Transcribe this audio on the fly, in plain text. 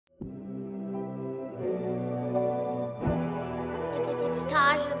It's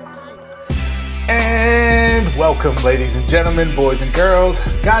Taj of the Beat. And welcome, ladies and gentlemen, boys and girls,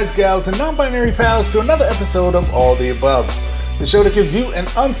 guys, gals, and non-binary pals, to another episode of All the Above, the show that gives you an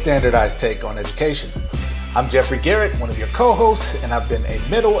unstandardized take on education. I'm Jeffrey Garrett, one of your co-hosts, and I've been a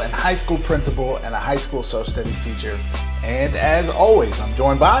middle and high school principal and a high school social studies teacher. And as always, I'm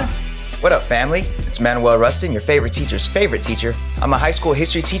joined by... What up, family? It's Manuel, your favorite teacher's favorite teacher. I'm a high school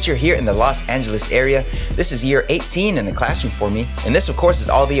history teacher here in the Los Angeles area. This is year 18 in the classroom for me. And this, of course, is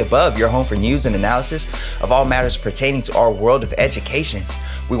All the Above, your home for news and analysis of all matters pertaining to our world of education.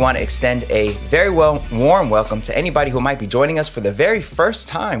 We want to extend a very warm welcome to anybody who might be joining us for the very first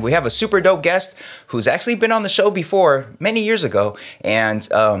time. We have a super dope guest who's actually been on the show before many years ago. And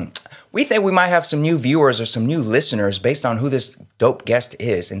we think we might have some new viewers or some new listeners based on who this dope guest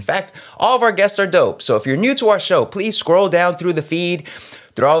is. In fact, all of our guests are dope. So if you're new to our show, please scroll down through the feed.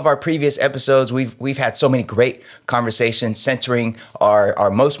 Through all of our previous episodes, we've had so many great conversations centering our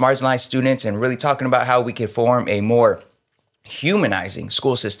most marginalized students and really talking about how we could form a more humanizing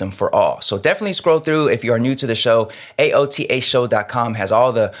school system for all. So definitely scroll through if you are new to the show. AOTAshow.com has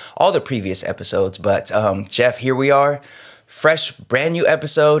all the previous episodes. But Jeff, here we are. Fresh, brand new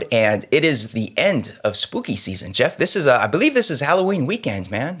episode, and it is the end of spooky season. Jeff, this is I believe this is Halloween weekend,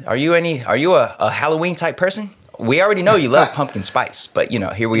 man. Are you a Halloween type person? We already know you love pumpkin spice, but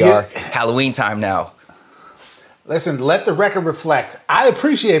here we are, Halloween time now. Listen, let the record reflect. I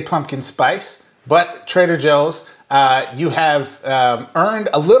appreciate pumpkin spice, but Trader Joe's, you have earned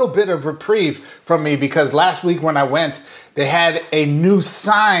a little bit of reprieve from me because last week when I went, they had a new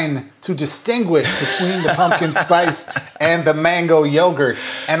sign to distinguish between the pumpkin spice and the mango yogurt.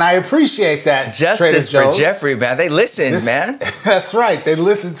 And I appreciate that, Justice Trader Joe's. For Jeffrey, man. They listened, man. That's right. They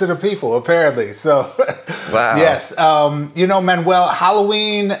listened to the people, apparently. So, wow. Yes. Manuel,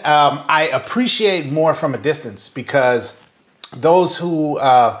 Halloween, I appreciate more from a distance because those who,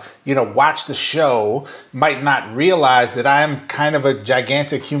 watch the show might not realize that I'm kind of a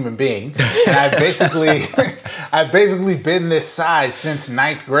gigantic human being. And I've basically been this size since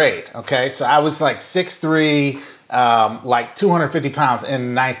 9th grade. Okay. So I was like 6'3", like 250 pounds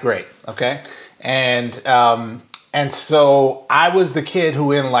in 9th grade. Okay. And so I was the kid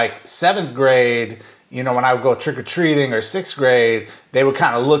who in like 7th grade, when I would go trick-or-treating or 6th grade, they would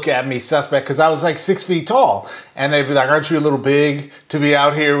kind of look at me suspect because I was like 6 feet tall. And they'd be like, aren't you a little big to be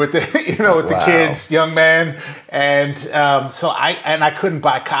out here with the, the kids, young man? And so I couldn't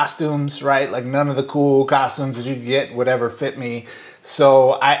buy costumes, right? Like none of the cool costumes that you could get would ever fit me.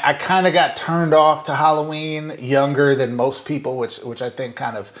 So I kind of got turned off to Halloween younger than most people, which I think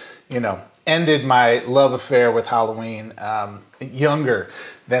kind of, ended my love affair with Halloween younger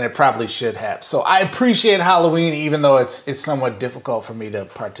than it probably should have. So I appreciate Halloween, even though it's somewhat difficult for me to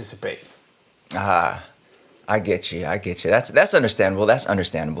participate. I get you. That's understandable. That's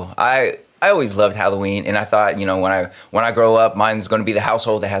understandable. I always loved Halloween, and I thought, when I grow up, mine's going to be the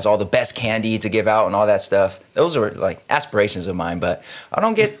household that has all the best candy to give out and all that stuff. Those are like aspirations of mine, but I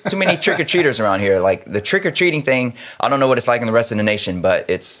don't get too many trick-or-treaters around here. Like the trick-or-treating thing, I don't know what it's like in the rest of the nation, but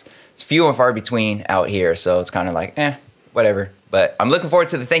it's few and far between out here. So it's kind of like, whatever. But I'm looking forward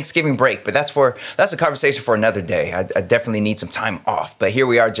to the Thanksgiving break, but that's a conversation for another day. I definitely need some time off. But here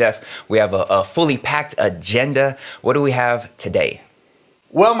we are, Jeff. We have a fully packed agenda. What do we have today?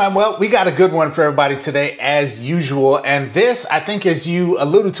 Well, Manuel, we got a good one for everybody today, as usual. And this, I think, as you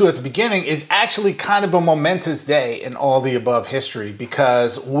alluded to at the beginning, is actually kind of a momentous day in All the Above history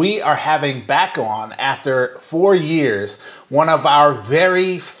because we are having back on, after 4 years, one of our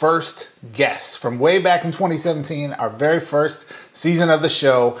very first guests from way back in 2017, our very first season of the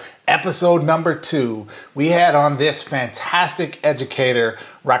show, episode number 2. We had on this fantastic educator,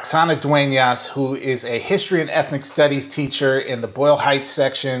 Roxana Dueñas, who is a history and ethnic studies teacher in the Boyle Heights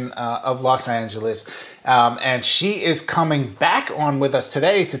section of Los Angeles. And she is coming back on with us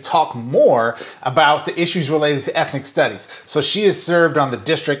today to talk more about the issues related to ethnic studies. So she has served on the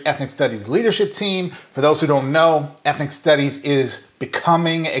district ethnic studies leadership team. For those who don't know, ethnic studies is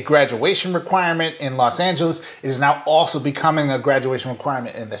becoming a graduation requirement in Los Angeles. It is now also becoming a graduation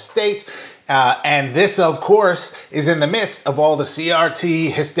requirement in the state. And this, of course, is in the midst of all the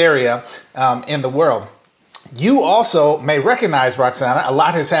CRT hysteria in the world. You also may recognize Roxana. A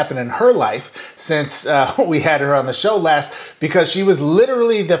lot has happened in her life since we had her on the show last, because she was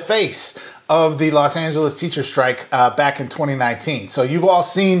literally the face of the Los Angeles teacher strike back in 2019. So you've all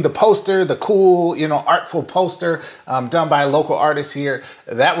seen the poster, the cool, artful poster done by a local artist here.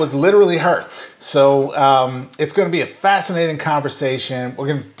 That was literally her. So it's going to be a fascinating conversation. We're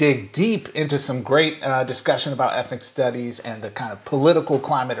going to dig deep into some great discussion about ethnic studies and the kind of political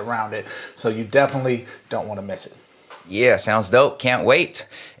climate around it. So you definitely don't want to miss it. Yeah, sounds dope. Can't wait.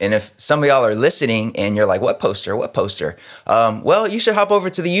 And if some of y'all are listening and you're like, what poster? What poster? Well, you should hop over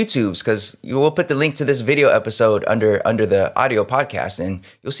to the YouTubes because we'll put the link to this video episode under the audio podcast and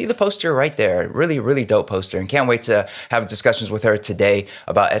you'll see the poster right there. Really, really dope poster. And can't wait to have discussions with her today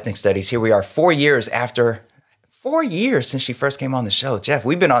about ethnic studies. Here we are 4 years after. 4 years since she first came on the show. Jeff,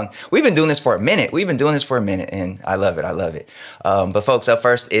 we've been doing this for a minute. And I love it. I love it. But folks, up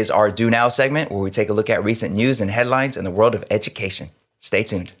first is our Do Now segment where we take a look at recent news and headlines in the world of education. Stay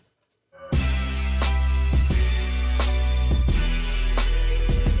tuned.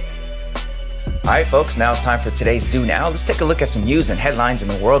 All right, folks, now it's time for today's Do Now. Let's take a look at some news and headlines in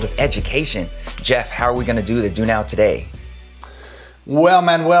the world of education. Jeff, how are we going to do the Do Now today? Well,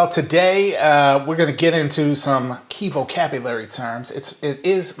 Manuel, today we're going to get into some key vocabulary terms. It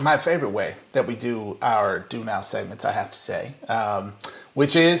is my favorite way that we do our Do Now segments, I have to say,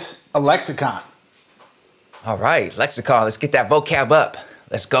 which is a lexicon. All right, lexicon. Let's get that vocab up.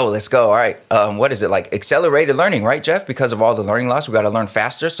 Let's go. All right. What is it? Like accelerated learning, right, Jeff? Because of all the learning loss, we got to learn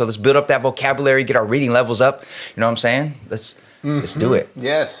faster. So let's build up that vocabulary, get our reading levels up. You know what I'm saying? Let's do it.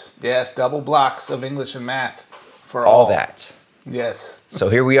 Yes. Double blocks of English and math for all that. Yes. So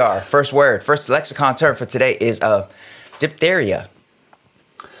here we are. First lexicon term for today is diphtheria.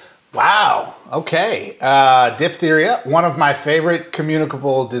 Wow. Okay. Diphtheria, one of my favorite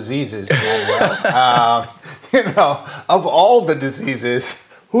communicable diseases. Manuel. Of all the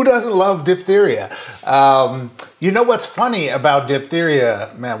diseases, who doesn't love diphtheria? You know what's funny about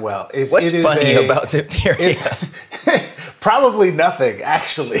diphtheria, Manuel? About diphtheria? Probably nothing,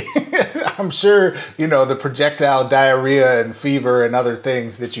 actually. I'm sure, the projectile diarrhea and fever and other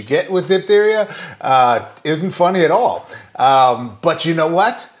things that you get with diphtheria isn't funny at all. But you know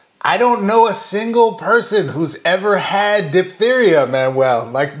what? I don't know a single person who's ever had diphtheria, Manuel.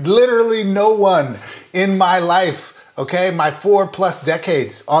 Like literally no one in my life, okay? My 4+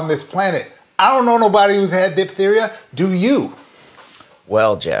 decades on this planet. I don't know nobody who's had diphtheria. Do you?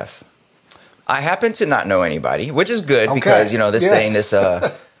 Well, Jeff, I happen to not know anybody, which is good because,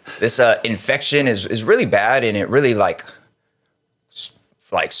 this infection is really bad and it really like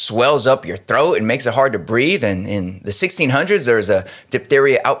swells up your throat and makes it hard to breathe. And in the 1600s, there was a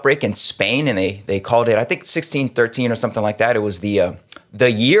diphtheria outbreak in Spain and they called it, I think 1613 or something like that. It was the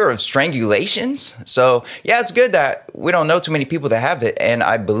year of strangulations. So yeah, it's good that we don't know too many people that have it. And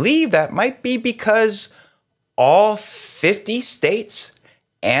I believe that might be because all 50 states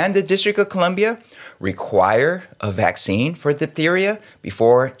and the District of Columbia require a vaccine for diphtheria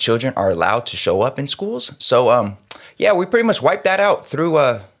before children are allowed to show up in schools. So, we pretty much wiped that out through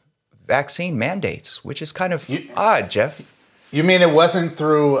vaccine mandates, which is kind of odd, Jeff. You mean it wasn't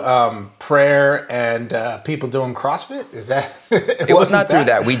through prayer and people doing CrossFit? Is that? It was not through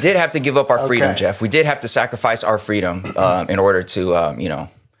that. We did have to give up our freedom, Jeff. We did have to sacrifice our freedom in order to,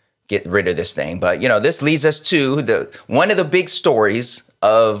 get rid of this thing. But, this leads us to one of the big stories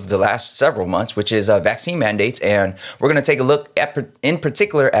of the last several months, which is vaccine mandates. And we're going to take a look in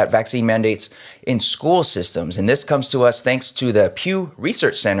particular at vaccine mandates in school systems. And this comes to us thanks to the Pew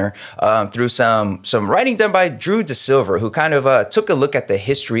Research Center through some writing done by Drew DeSilver, who kind of took a look at the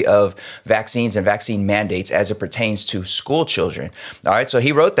history of vaccines and vaccine mandates as it pertains to school children. All right, so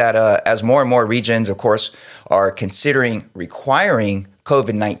he wrote that as more and more regions, of course, are considering requiring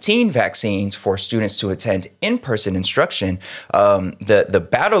COVID-19 vaccines for students to attend in-person instruction, the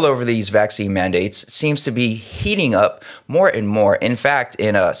battle over these vaccine mandates seems to be heating up more and more. In fact,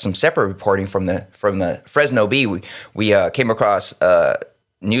 in some separate reporting from the Fresno Bee, we came across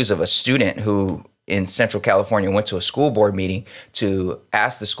news of a student who in Central California went to a school board meeting to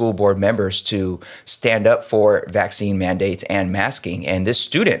ask the school board members to stand up for vaccine mandates and masking. And this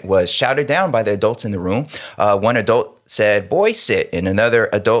student was shouted down by the adults in the room. One adult said, "Boy, sit." And another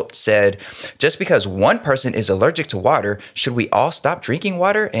adult said, "Just because one person is allergic to water, should we all stop drinking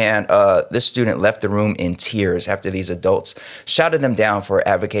water?" And this student left the room in tears after these adults shouted them down for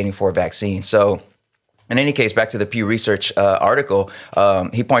advocating for a vaccine. So in any case, back to the Pew Research article,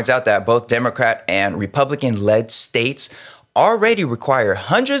 he points out that both Democrat and Republican-led states already require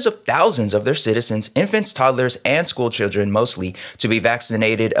hundreds of thousands of their citizens, infants, toddlers, and school children mostly, to be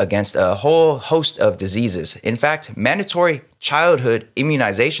vaccinated against a whole host of diseases. In fact, mandatory childhood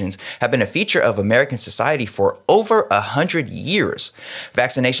immunizations have been a feature of American society for over 100 years.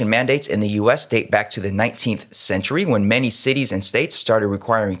 Vaccination mandates in the U.S. date back to the 19th century when many cities and states started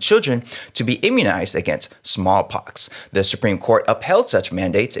requiring children to be immunized against smallpox. The Supreme Court upheld such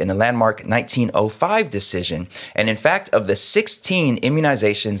mandates in a landmark 1905 decision. And in fact, of the 16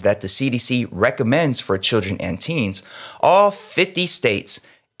 immunizations that the CDC recommends for children and teens, all 50 states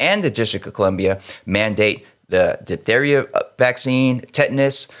and the District of Columbia mandate the diphtheria vaccine,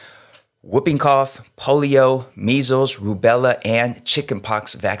 tetanus, whooping cough, polio, measles, rubella, and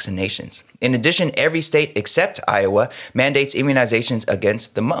chickenpox vaccinations. In addition, every state except Iowa mandates immunizations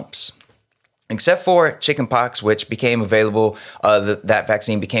against the mumps. Except for chickenpox, which became available, that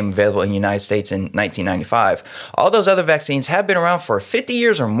vaccine became available in the United States in 1995. All those other vaccines have been around for 50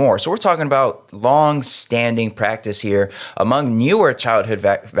 years or more. So we're talking about long-standing practice here. Among newer childhood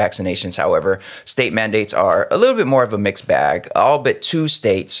vaccinations, however, state mandates are a little bit more of a mixed bag. All but 2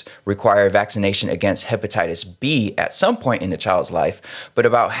 states require vaccination against hepatitis B at some point in the child's life, but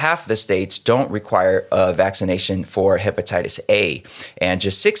about half the states don't require a vaccination for hepatitis A. And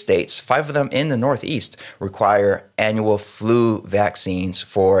just 6 states, 5 of them in the Northeast, require annual flu vaccines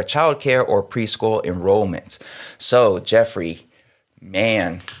for childcare or preschool enrollment. So, Jeffrey,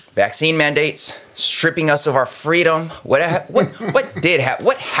 man, vaccine mandates stripping us of our freedom. What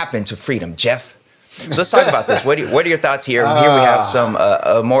happened to freedom, Jeff? So let's talk about this. What are your thoughts here? Here we have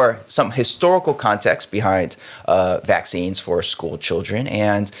some historical context behind vaccines for school children,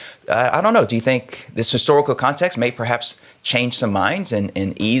 and I don't know. Do you think this historical context may perhaps change some minds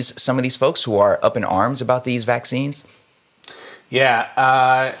and ease some of these folks who are up in arms about these vaccines?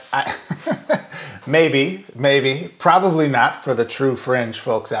 Yeah, maybe, probably not for the true fringe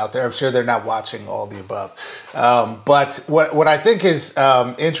folks out there. I'm sure they're not watching all the above. But what I think is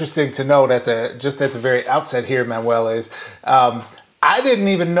interesting to note just at the very outset here, Manuel, is I didn't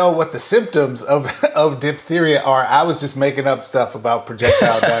even know what the symptoms of diphtheria are. I was just making up stuff about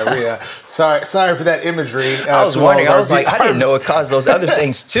projectile diarrhea. Sorry for that imagery. I was wondering. I was like, I didn't know it caused those other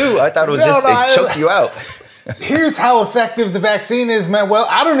things too. I thought it was it choked you out. Here's how effective the vaccine is, Manuel.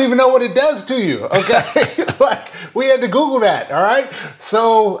 I don't even know what it does to you, okay? Like, we had to Google that, all right?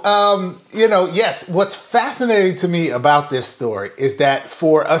 So, yes, what's fascinating to me about this story is that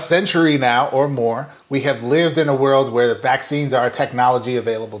for a century now or more, we have lived in a world where the vaccines are a technology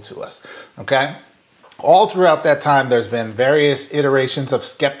available to us, okay? All throughout that time, there's been various iterations of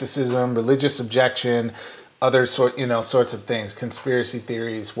skepticism, religious objection, other sorts of things, conspiracy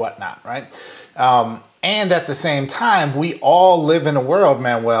theories, whatnot, right? And at the same time, we all live in a world,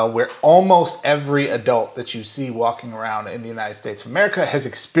 Manuel, where almost every adult that you see walking around in the United States of America has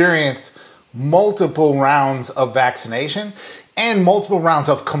experienced multiple rounds of vaccination and multiple rounds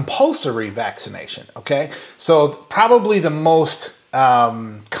of compulsory vaccination, okay? So probably the most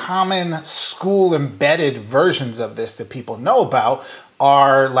common school-embedded versions of this that people know about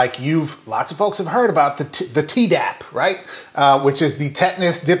are like lots of folks have heard about the Tdap, right? Which is the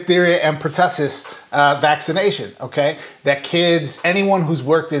tetanus, diphtheria, and pertussis vaccination, okay? That kids, anyone who's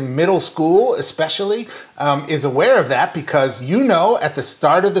worked in middle school especially, is aware of that because at the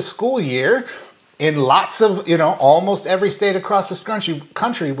start of the school year, in lots of, almost every state across this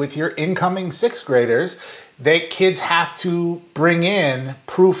country with your incoming 6th graders, kids have to bring in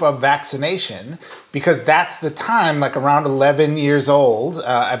proof of vaccination because that's the time, like around 11 years old,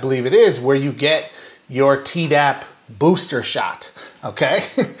 I believe it is, where you get your Tdap booster shot, okay?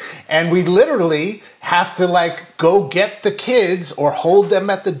 And we literally have to go get the kids or hold them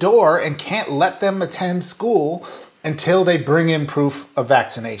at the door and can't let them attend school until they bring in proof of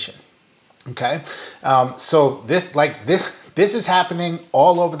vaccination, okay? So this is happening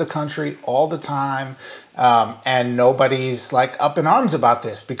all over the country all the time. And nobody's up in arms about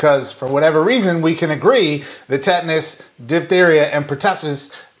this because for whatever reason, we can agree that tetanus, diphtheria, and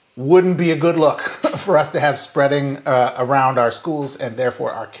pertussis wouldn't be a good look for us to have spreading around our schools and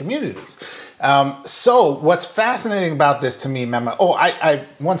therefore our communities. So what's fascinating about this to me, Mema,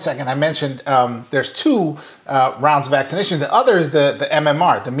 one second, I mentioned there's 2 rounds of vaccination. The other is the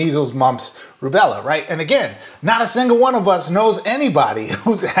MMR, the measles, mumps, rubella, right? And again, not a single one of us knows anybody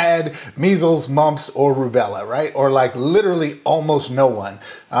who's had measles, mumps, or rubella, right? Or literally almost no one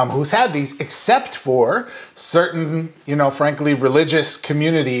who's had these except for certain, frankly, religious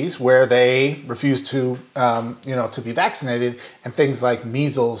communities where they refuse to, to be vaccinated and things like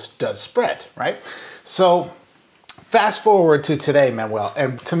measles does spread, right? So fast forward to today, Manuel,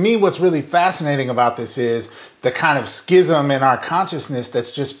 and to me what's really fascinating about this is the kind of schism in our consciousness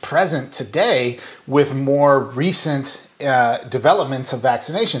that's just present today with more recent developments of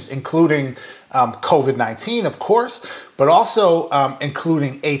vaccinations, including COVID-19, of course, but also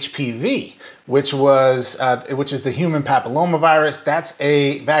including HPV, which is the human papillomavirus. That's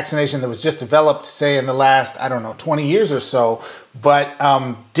a vaccination that was just developed, say, in the last, 20 years or so. But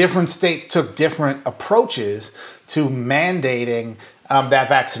different states took different approaches to mandating that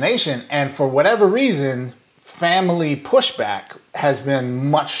vaccination. And for whatever reason, family pushback has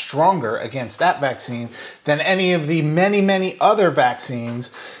been much stronger against that vaccine than any of the many, many other vaccines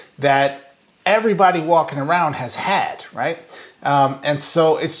that everybody walking around has had, right? And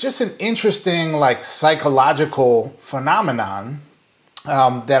so it's just an interesting, like, psychological phenomenon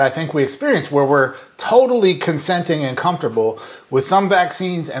that I think we experience, where we're totally consenting and comfortable with some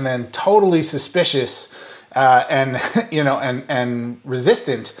vaccines, and then totally suspicious and and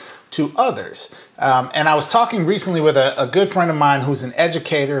resistant to others. And I was talking recently with a good friend of mine who's an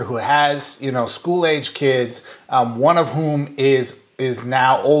educator who has school age kids, one of whom is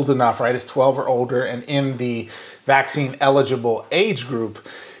now old enough, right? Is 12 or older and in the vaccine eligible age group.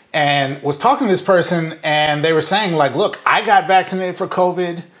 And was talking to this person, and they were saying, like, look, I got vaccinated for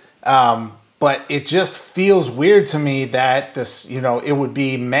COVID, but it just feels weird to me that this, it would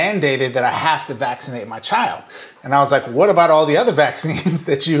be mandated that I have to vaccinate my child. And I was like, what about all the other vaccines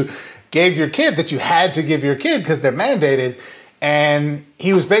that you gave your kid, that you had to give your kid because they're mandated? And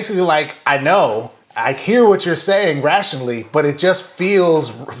he was basically like, I know, I hear what you're saying rationally, but it just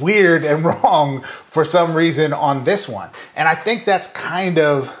feels weird and wrong for some reason on this one. And I think that's kind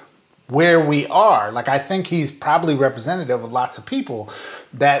of where we are. Like, I think he's probably representative of lots of people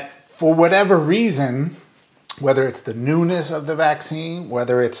that, for whatever reason, whether it's the newness of the vaccine,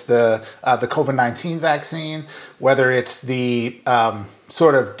 whether it's the COVID-19 vaccine, whether it's the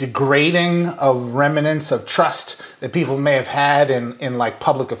sort of degrading of remnants of trust that people may have had in like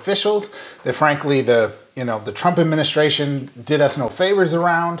public officials, that frankly the Trump administration did us no favors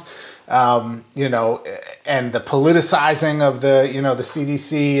around, and the politicizing of the the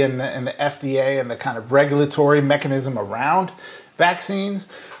CDC and the FDA and the kind of regulatory mechanism around vaccines.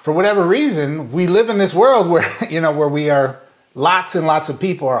 For whatever reason, we live in this world where where we are, lots and lots of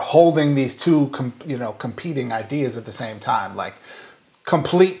people are holding these two competing ideas at the same time, like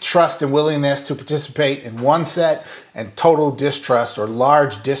complete trust and willingness to participate in one set and total distrust or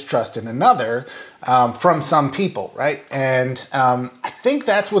large distrust in another, from some people, right? And I think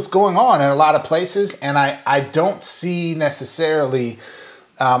that's what's going on in a lot of places, and I don't see necessarily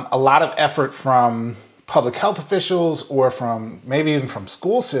a lot of effort from public health officials or from maybe even from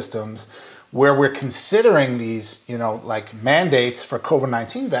school systems where we're considering these, like mandates for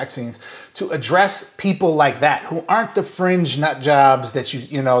COVID-19 vaccines to address people like that, who aren't the fringe nut jobs that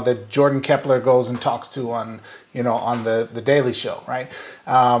that Jordan Kepler goes and talks to on, on the Daily Show, right?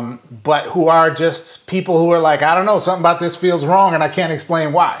 But who are just people who are like, I don't know, something about this feels wrong and I can't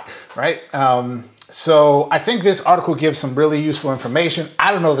explain why, right? So I think this article gives some really useful information.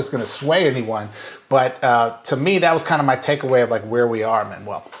 I don't know if it's going to sway anyone, but to me, that was kind of my takeaway of like where we are,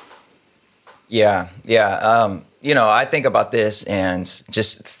 Manuel. Yeah. I think about this and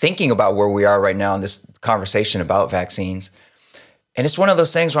just thinking about where we are right now in this conversation about vaccines. And it's one of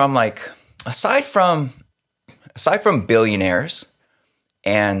those things where I'm like, aside from billionaires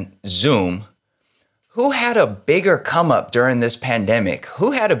and Zoom, who had a bigger come up during this pandemic?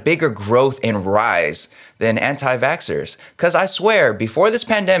 Who had a bigger growth and rise than anti-vaxxers? Because I swear, before this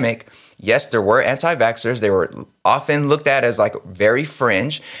pandemic, yes, there were anti-vaxxers. They were often looked at as like very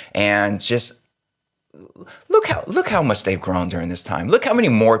fringe, and just look how much they've grown during this time. Look how many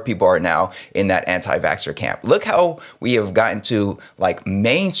more people are now in that anti-vaxxer camp. Look how we have gotten to like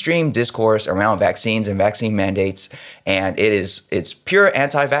mainstream discourse around vaccines and vaccine mandates, and it's pure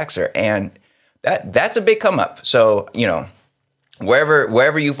anti-vaxxer, and that's a big come up. So,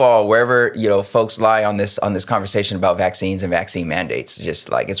 wherever you fall, wherever, folks lie on this conversation about vaccines and vaccine mandates, just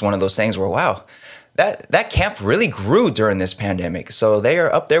like, it's one of those things where, wow, that camp really grew during this pandemic. So they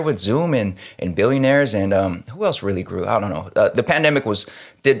are up there with Zoom and billionaires, and who else really grew? I don't know. The pandemic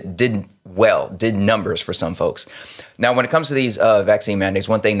did numbers for some folks. Now, when it comes to these vaccine mandates,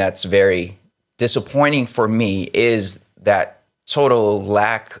 one thing that's very disappointing for me is that total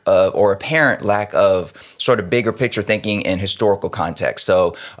lack of, or apparent lack of, sort of bigger picture thinking in historical context.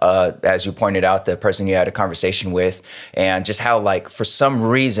 So as you pointed out, the person you had a conversation with, and just how, like, for some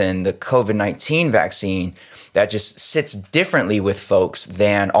reason, the COVID-19 vaccine, that just sits differently with folks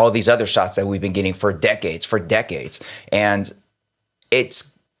than all these other shots that we've been getting for decades. And it's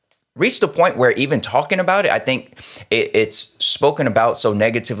reached a point where even talking about it, I think it's spoken about so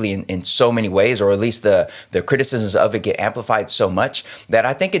negatively in so many ways, or at least the criticisms of it get amplified so much, that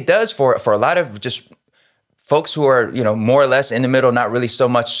I think it does for a lot of just folks who are, more or less in the middle, not really so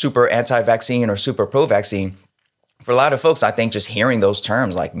much super anti-vaccine or super pro-vaccine, for a lot of folks, I think just hearing those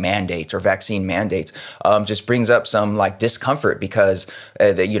terms like mandate or vaccine mandates just brings up some like discomfort because,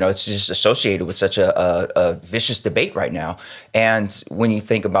 it's just associated with such a vicious debate right now. And when you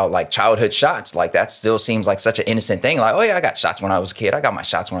think about like childhood shots, like that still seems like such an innocent thing. Like, oh yeah, I got shots when I was a kid. I got my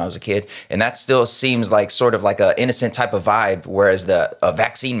shots when I was a kid. And that still seems like sort of like an innocent type of vibe. Whereas a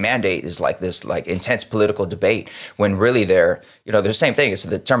vaccine mandate is like this like intense political debate when really they're the same thing. It's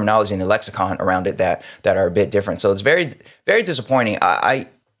the terminology and the lexicon around it that are a bit different. So it's very, very disappointing. I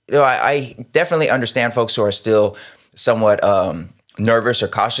definitely understand folks who are still somewhat nervous or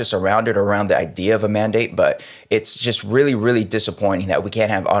cautious around it or around the idea of a mandate, but it's just really, really disappointing that we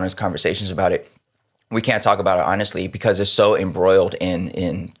can't have honest conversations about it. We can't talk about it honestly because it's so embroiled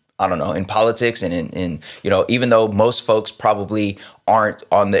in I don't know, in politics and in even though most folks probably aren't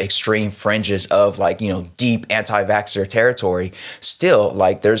on the extreme fringes of like, deep anti-vaxxer territory, still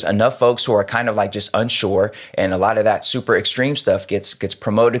like there's enough folks who are kind of like just unsure. And a lot of that super extreme stuff gets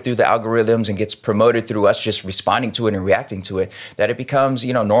promoted through the algorithms and gets promoted through us just responding to it and reacting to it, that it becomes,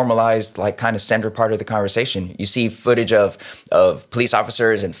 normalized, like kind of center part of the conversation. You see footage of police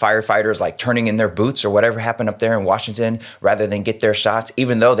officers and firefighters like turning in their boots or whatever happened up there in Washington rather than get their shots,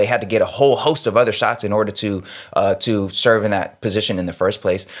 even though they had to get a whole host of other shots in order to serve in that position in the first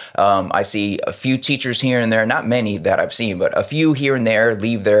place. I see a few teachers here and there, not many that I've seen, but a few here and there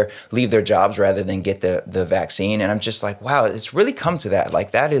leave their jobs rather than get the vaccine. And I'm just like, wow, it's really come to that.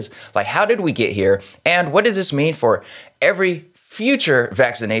 Like that is like, how did we get here? And what does this mean for every future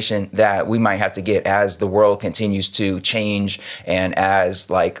vaccination that we might have to get as the world continues to change and as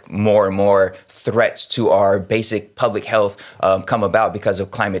like more and more threats to our basic public health come about because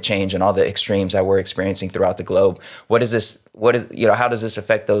of climate change and all the extremes that we're experiencing throughout the globe? How does this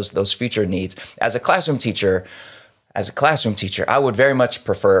affect those future needs? As a classroom teacher, I would very much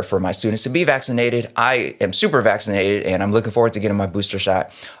prefer for my students to be vaccinated. I am super vaccinated and I'm looking forward to getting my booster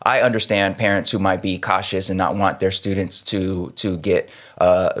shot. I understand parents who might be cautious and not want their students to get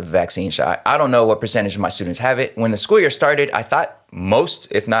a vaccine shot. I don't know what percentage of my students have it. When the school year started, I thought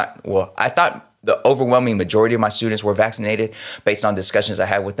I thought the overwhelming majority of my students were vaccinated based on discussions I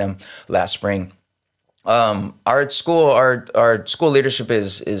had with them last spring. Our school leadership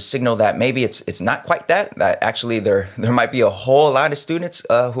is signaled that maybe it's not quite that actually there might be a whole lot of students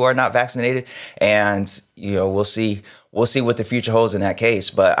who are not vaccinated, and we'll see what the future holds in that case.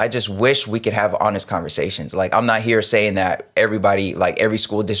 But I just wish we could have honest conversations. Like, I'm not here saying that everybody, like every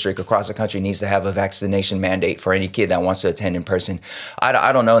school district across the country, needs to have a vaccination mandate for any kid that wants to attend in person.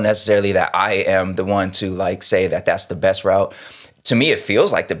 I don't know necessarily that I am the one to like say that that's the best route. To me, it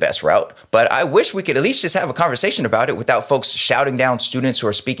feels like the best route, but I wish we could at least just have a conversation about it without folks shouting down students who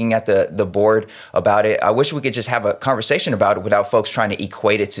are speaking at the board about it. I wish we could just have a conversation about it without folks trying to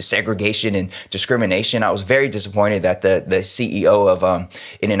equate it to segregation and discrimination. I was very disappointed that the CEO of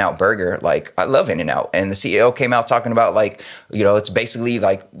In-N-Out Burger, like, I love In-N-Out, and the CEO came out talking about like, it's basically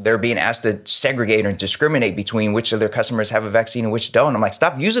like they're being asked to segregate or discriminate between which of their customers have a vaccine and which don't. I'm like,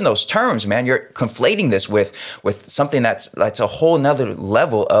 stop using those terms, man. You're conflating this with something that's a whole another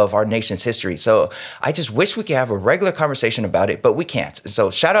level of our nation's history. So I just wish we could have a regular conversation about it, but we can't. So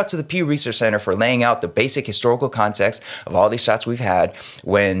shout out to the Pew Research Center for laying out the basic historical context of all these shots we've had.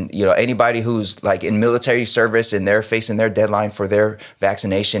 When anybody who's like in military service and they're facing their deadline for their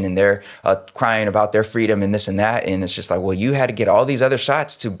vaccination and they're crying about their freedom and this and that, and it's just like, well, you had to get all these other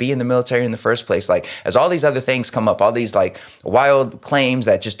shots to be in the military in the first place. Like, as all these other things come up, all these like wild claims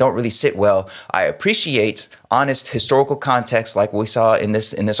that just don't really sit well, I appreciate honest historical context like we saw in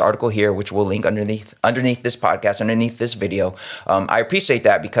this article here, which we'll link underneath this podcast, underneath this video. I appreciate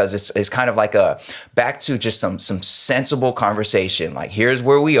that because it's kind of like a back to just some sensible conversation. Like, here's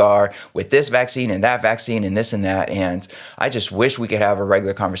where we are with this vaccine and that vaccine and this and that. And I just wish we could have a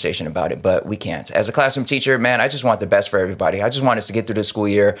regular conversation about it, but we can't. As a classroom teacher, man, I just want the best for everybody. I just want us to get through the school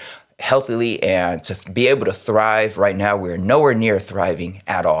year healthily and to be able to thrive. Right now, we're nowhere near thriving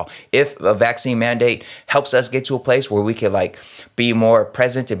at all. If a vaccine mandate helps us get to a place where we can like be more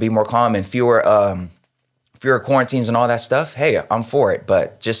present and be more calm and fewer quarantines and all that stuff, hey, I'm for it.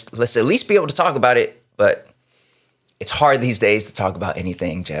 But just let's at least be able to talk about it. But it's hard these days to talk about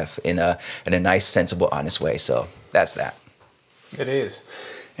anything, Jeff, in a nice, sensible, honest way. So that's that. It is.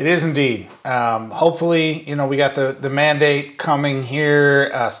 It is indeed. Hopefully, we got the mandate coming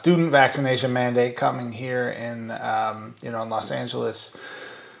here, student vaccination mandate coming here in Los Angeles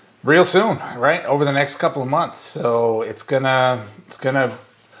real soon, right? Over the next couple of months. So it's gonna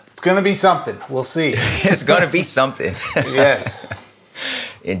be something. We'll see. It's gonna be something. Yes.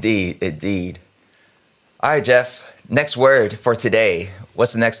 Indeed. All right, Jeff. Next word for today.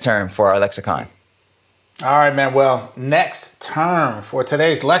 What's the next term for our lexicon? All right, man. Well, next term for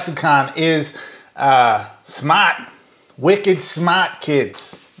today's lexicon is smart, wicked smart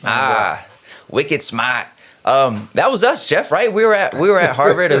kids. Wicked smart. That was us, Jeff, right? We were at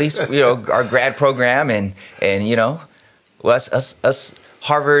Harvard, at least, our grad program, and us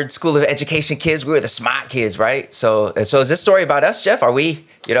Harvard School of Education kids, we were the smart kids, right? So is this story about us, Jeff? Are we,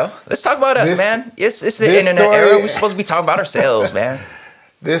 let's talk about us, man. It's the internet era. We're supposed to be talking about ourselves, man.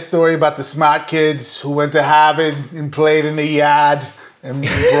 This story about the smart kids who went to Harvard and played in the yard and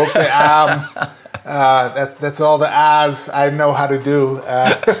broke their arm. That's all the R's I know how to do.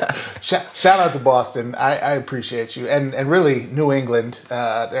 Shout out to Boston. I appreciate you. And really, New England.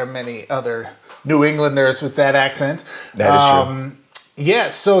 There are many other New Englanders with that accent. That is true. Yeah,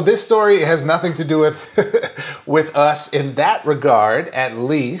 so this story has nothing to do with us in that regard, at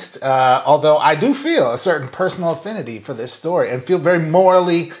least. Although I do feel a certain personal affinity for this story and feel very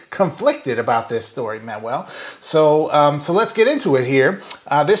morally conflicted about this story, Manuel. So let's get into it here.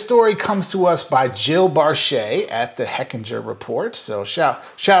 This story comes to us by Jill Barchet at the Hechinger Report. So shout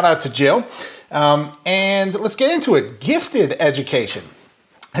out to Jill. And let's get into it. Gifted education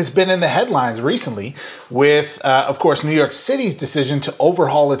has been in the headlines recently with, of course, New York City's decision to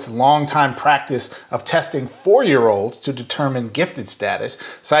overhaul its longtime practice of testing 4-year-olds to determine gifted status,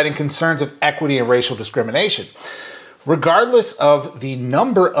 citing concerns of equity and racial discrimination. Regardless of the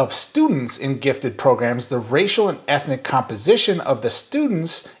number of students in gifted programs, the racial and ethnic composition of the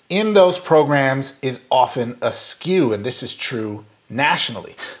students in those programs is often askew, and this is true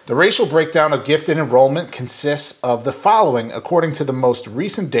nationally. The racial breakdown of gifted enrollment consists of the following, according to the most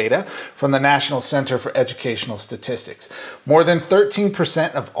recent data from the National Center for Educational Statistics. More than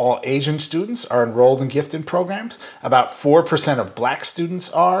 13% of all Asian students are enrolled in gifted programs. About 4% of Black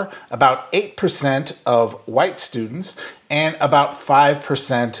students are, about 8% of white students, and about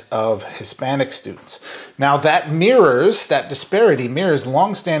 5% of Hispanic students. Now that disparity mirrors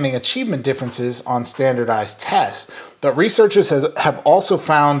longstanding achievement differences on standardized tests, but researchers have also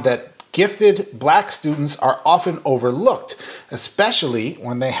found that gifted Black students are often overlooked, especially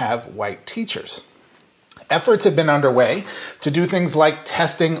when they have white teachers. Efforts have been underway to do things like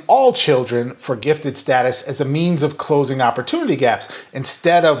testing all children for gifted status as a means of closing opportunity gaps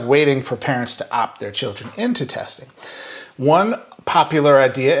instead of waiting for parents to opt their children into testing. One popular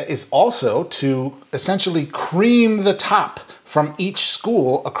idea is also to essentially cream the top from each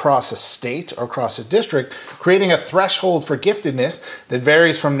school across a state or across a district, creating a threshold for giftedness that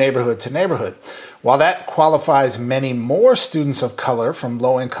varies from neighborhood to neighborhood. While that qualifies many more students of color from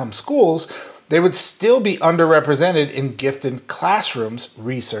low-income schools, they would still be underrepresented in gifted classrooms,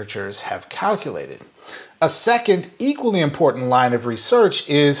 researchers have calculated. A second, equally important line of research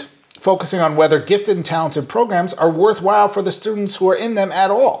is focusing on whether gifted and talented programs are worthwhile for the students who are in them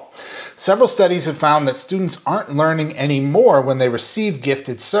at all. Several studies have found that students aren't learning any more when they receive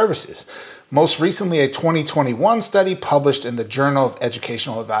gifted services. Most recently, a 2021 study published in the Journal of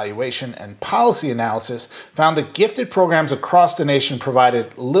Educational Evaluation and Policy Analysis found that gifted programs across the nation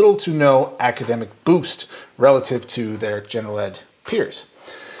provided little to no academic boost relative to their general ed peers.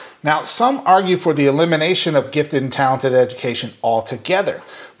 Now, some argue for the elimination of gifted and talented education altogether,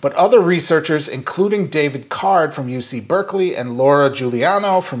 but other researchers, including David Card from UC Berkeley and Laura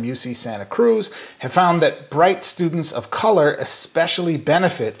Giuliano from UC Santa Cruz, have found that bright students of color especially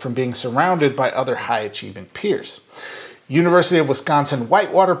benefit from being surrounded by other high-achieving peers. University of Wisconsin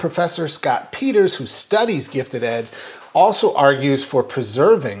Whitewater professor Scott Peters, who studies gifted ed, also argues for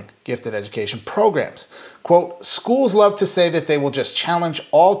preserving gifted education programs. Quote, schools love to say that they will just challenge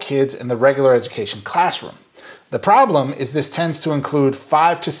all kids in the regular education classroom. The problem is this tends to include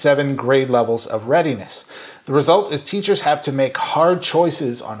 5 to 7 grade levels of readiness. The result is teachers have to make hard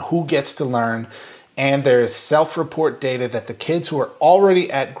choices on who gets to learn, and there is self-report data that the kids who are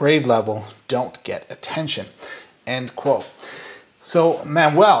already at grade level don't get attention. End quote. So,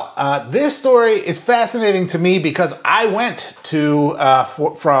 Manuel, this story is fascinating to me because I went to,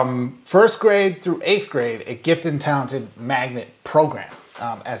 from first grade through 8th grade, a gifted and talented magnet program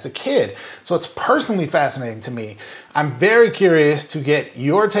as a kid. So it's personally fascinating to me. I'm very curious to get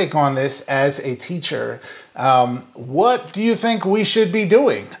your take on this as a teacher. What do you think we should be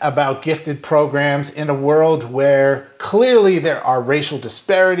doing about gifted programs in a world where clearly there are racial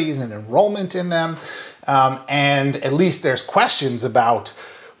disparities in enrollment in them? And at least there's questions about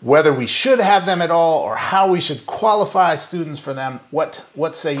whether we should have them at all or how we should qualify students for them.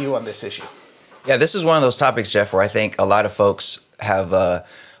 What say you on this issue? Yeah, this is one of those topics, Jeff, where I think a lot of folks have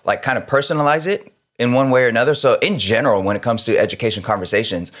kind of personalized it in one way or another. So in general, when it comes to education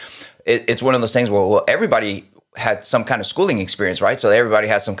conversations, it's one of those things where, well, everybody had some kind of schooling experience, right? So everybody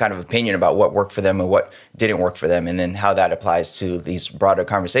has some kind of opinion about what worked for them and what didn't work for them, and then how that applies to these broader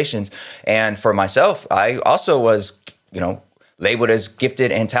conversations. And for myself, I also was, labeled as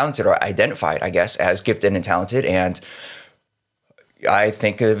gifted and talented, or identified, I guess, as gifted and talented. And I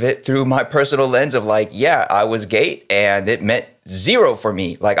think of it through my personal lens of like, yeah, I was GATE and it meant zero for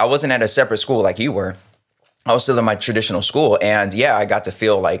me. Like, I wasn't at a separate school like you were. I was still in my traditional school, and yeah, I got to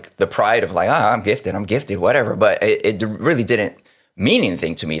feel like the pride of like, I'm gifted, whatever. But it really didn't mean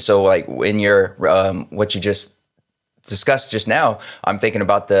anything to me. So like in your, what you just discussed just now, I'm thinking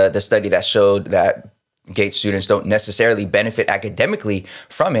about the study that showed that GATE students don't necessarily benefit academically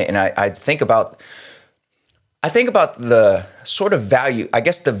from it. And I think about the sort of value, I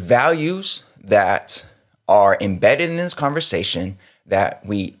guess the values that are embedded in this conversation that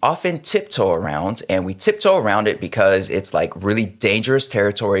we often tiptoe around, and we tiptoe around it because it's like really dangerous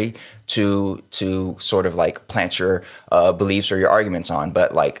territory to sort of like plant your beliefs or your arguments on.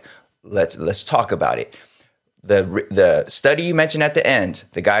 But like, let's talk about it. The study you mentioned at the end,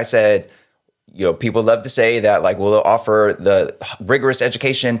 the guy said, people love to say that like we'll offer the rigorous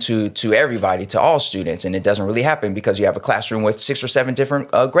education to everybody, to all students, and it doesn't really happen because you have a classroom with 6 or 7 different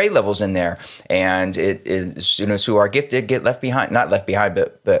grade levels in there, and it is students who are gifted get left behind, not left behind,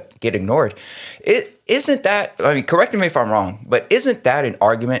 but get ignored. Isn't that, I mean, correct me if I'm wrong, but isn't that an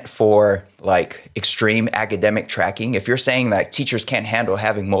argument for like extreme academic tracking? If you're saying that teachers can't handle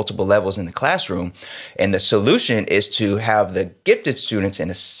having multiple levels in the classroom, and the solution is to have the gifted students in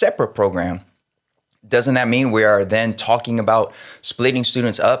a separate program, doesn't that mean we are then talking about splitting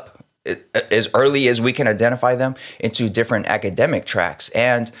students up as early as we can identify them into different academic tracks?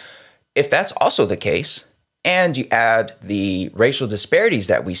 And if that's also the case, and you add the racial disparities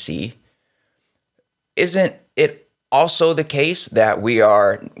that we see, isn't it also the case that we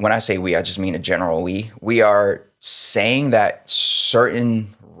are, when I say we, I just mean a general we are saying that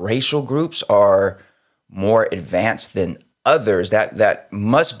certain racial groups are more advanced than others? That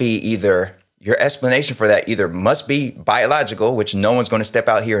must be either, your explanation for that either must be biological, which no one's going to step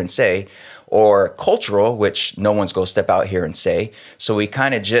out here and say, or cultural, which no one's going to step out here and say. So we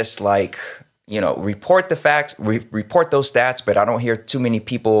kind of just like, report the facts, report those stats, but I don't hear too many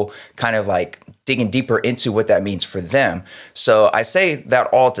people kind of like digging deeper into what that means for them. So I say that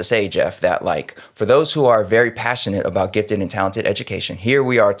all to say, Jeff, that like for those who are very passionate about gifted and talented education, here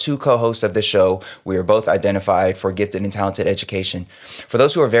we are, 2 co-hosts of the show. We are both identified for gifted and talented education. For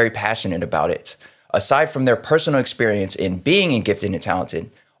those who are very passionate about it, aside from their personal experience in being gifted and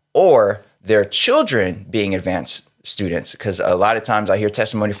talented, or their children being advanced students, because a lot of times I hear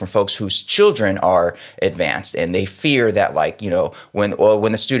testimony from folks whose children are advanced, and they fear that like, when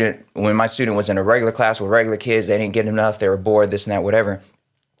my student was in a regular class with regular kids, they didn't get enough, they were bored, this and that, whatever.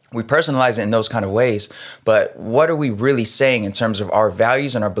 We personalize it in those kind of ways, but what are we really saying in terms of our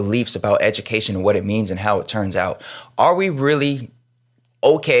values and our beliefs about education and what it means and how it turns out? Are we really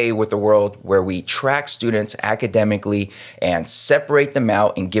okay with the world where we track students academically and separate them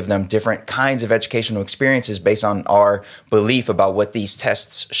out and give them different kinds of educational experiences based on our belief about what these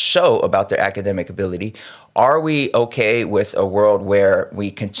tests show about their academic ability? Are we okay with a world where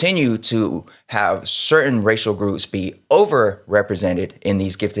we continue to have certain racial groups be overrepresented in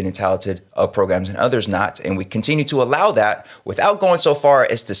these gifted and talented programs and others not? And we continue to allow that without going so far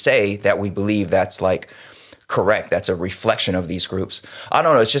as to say that we believe that's like correct, that's a reflection of these groups. I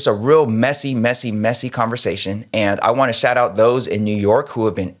don't know. It's just a real messy conversation. And I want to shout out those in New York who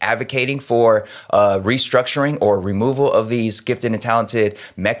have been advocating for restructuring or removal of these gifted and talented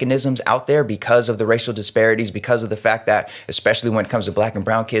mechanisms out there because of the racial disparities, because of the fact that, especially when it comes to Black and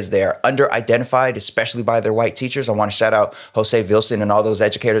brown kids, they are under-identified, especially by their white teachers. I want to shout out Jose Vilson and all those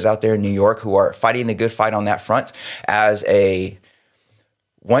educators out there in New York who are fighting the good fight on that front. As a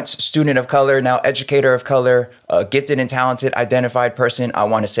once student of color, now educator of color, gifted and talented, identified person, I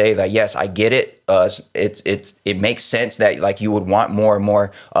want to say that, yes, I get it. It makes sense that like you would want more and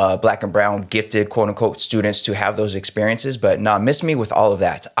more Black and brown gifted, quote unquote, students to have those experiences. But miss me with all of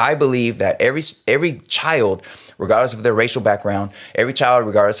that. I believe that every child, regardless of their racial background, every child,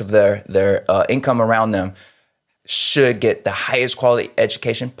 regardless of their income around them, should get the highest quality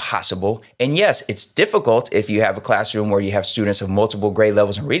education possible. And yes, it's difficult if you have a classroom where you have students of multiple grade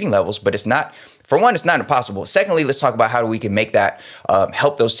levels and reading levels, but it's not, for one, it's not impossible. Secondly, let's talk about how we can make that,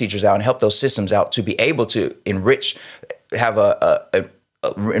 help those teachers out and help those systems out to be able to have a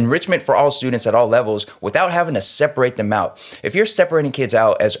enrichment for all students at all levels without having to separate them out. If you're separating kids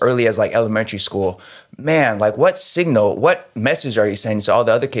out as early as like elementary school, man, like what message are you sending to all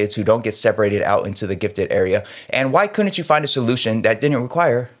the other kids who don't get separated out into the gifted area? And why couldn't you find a solution that didn't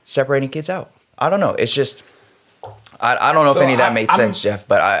require separating kids out? I don't know. It's just, I don't know if any of that made sense, Jeff,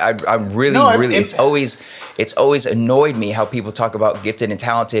 but I'm really, it's always annoyed me how people talk about gifted and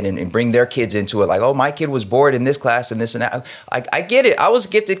talented and bring their kids into it. Like, oh, my kid was bored in this class and this and that. I get it. I was a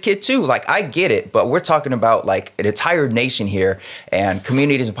gifted kid too. Like, I get it. But we're talking about like an entire nation here and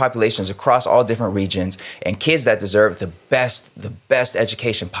communities and populations across all different regions and kids that deserve the best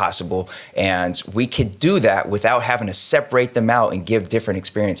education possible. And we could do that without having to separate them out and give different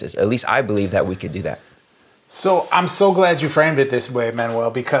experiences. At least I believe that we could do that. So I'm so glad you framed it this way,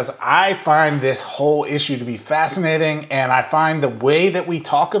 Manuel, because I find this whole issue to be fascinating, and I find the way that we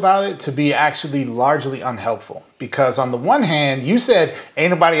talk about it to be actually largely unhelpful. Because on the one hand, you said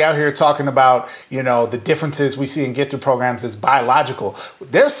ain't nobody out here talking about, you know, the differences we see in gifted programs is biological.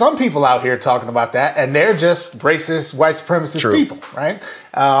 There's some people out here talking about that, and they're just racist, white supremacist people, right?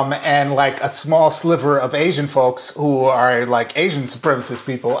 And like a small sliver of Asian folks who are like Asian supremacist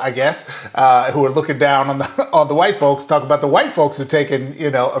people, I guess, who are looking down on the white folks, talk about the white folks who are taking, you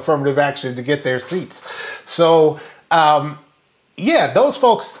know, affirmative action to get their seats. So, yeah, those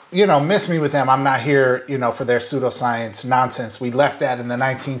folks, you know, miss me with them. I'm not here, you know, for their pseudoscience nonsense. We left that in the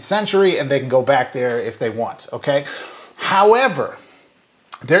 19th century, and they can go back there if they want, okay? However,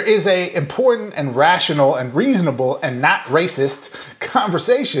 there is a important and rational and reasonable and not racist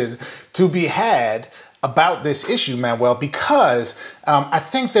conversation to be had about this issue, Manuel, because I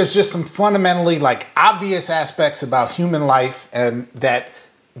think there's just some fundamentally like obvious aspects about human life and that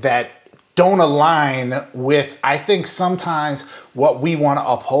don't align with, I think, sometimes what we want to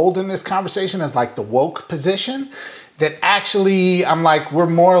uphold in this conversation as like the woke position that actually I'm like, we're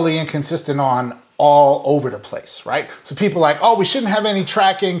morally inconsistent on all over the place, right? So people are like, oh, we shouldn't have any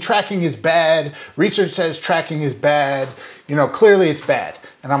tracking. Tracking is bad. Research says tracking is bad. You know, clearly it's bad.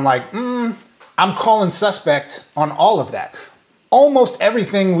 And I'm like, I'm calling suspect on all of that. Almost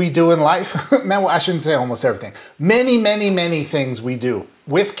everything we do in life, man, well, I shouldn't say almost everything. Many things we do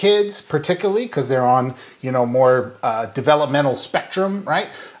with kids, particularly because they're on, you know, more developmental spectrum, right,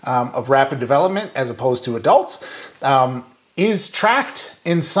 of rapid development as opposed to adults, is tracked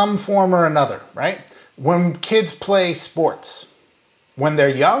in some form or another, right? When kids play sports, when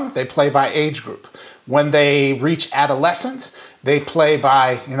they're young, they play by age group. When they reach adolescence, they play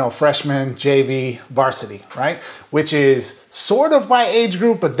by, you know, freshman, JV, varsity, right? Which is sort of by age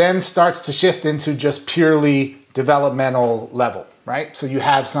group, but then starts to shift into just purely developmental level, right? So you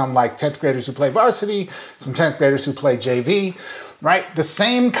have some like 10th graders who play varsity, some 10th graders who play JV, right? The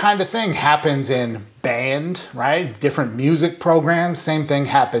same kind of thing happens in band, right? Different music programs. Same thing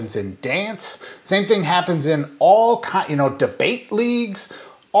happens in dance. Same thing happens in all you know, debate leagues,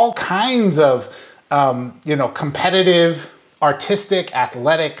 all kinds of, you know, competitive, artistic,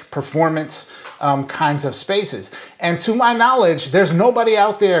 athletic, performance kinds of spaces. And to my knowledge, there's nobody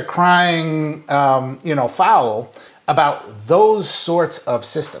out there crying, you know, foul about those sorts of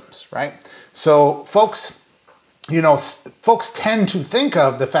systems, right? So folks, you know, folks tend to think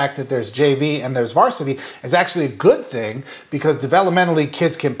of the fact that there's JV and there's varsity as actually a good thing because developmentally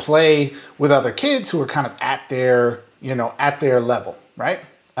kids can play with other kids who are kind of at their, you know, at their level, right?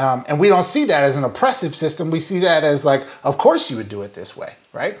 And we don't see that as an oppressive system. We see that as like, of course you would do it this way,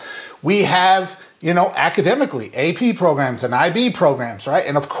 right? We have, you know, academically AP programs and IB programs, right?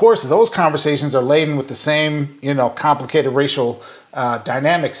 And of course those conversations are laden with the same, you know, complicated racial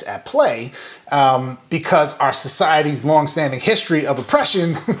dynamics at play because our society's longstanding history of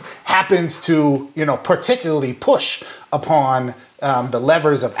oppression happens to, you know, particularly push upon the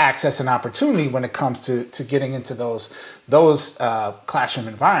levers of access and opportunity when it comes to getting into those classroom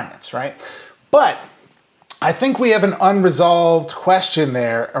environments, right? But I think we have an unresolved question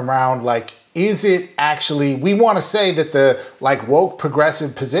there around like, is it actually, we want to say that the like woke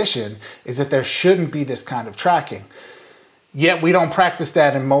progressive position is that there shouldn't be this kind of tracking. Yet we don't practice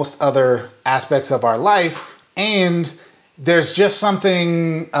that in most other aspects of our life. And there's just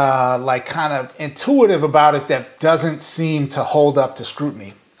something like kind of intuitive about it that doesn't seem to hold up to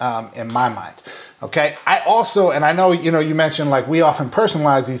scrutiny in my mind. Okay. I also, and I know, you know, you mentioned like we often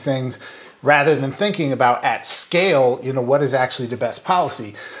personalize these things rather than thinking about at scale, you know, what is actually the best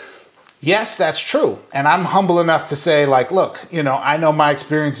policy. Yes, that's true. And I'm humble enough to say like, look, you know, I know my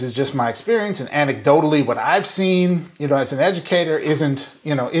experience is just my experience and anecdotally what I've seen, you know, as an educator isn't,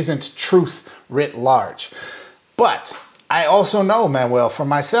 you know, isn't truth writ large. But I also know, Manuel, for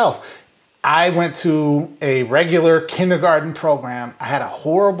myself, I went to a regular kindergarten program. I had a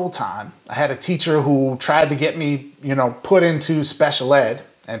horrible time. I had a teacher who tried to get me, you know, put into special ed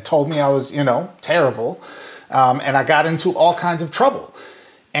and told me I was, you know, terrible. And I got into all kinds of trouble.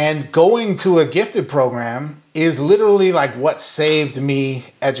 And going to a gifted program is literally like what saved me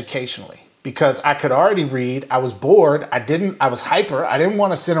educationally. because I could already read. I was bored. I was hyper. I didn't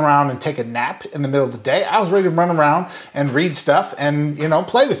want to sit around and take a nap in the middle of the day. I was ready to run around and read stuff and,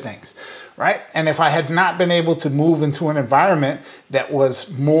 play with things, right? And if I had not been able to move into an environment that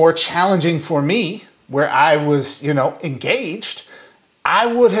was more challenging for me, where I was, engaged, I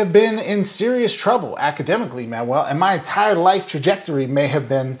would have been in serious trouble academically, Manuel, and my entire life trajectory may have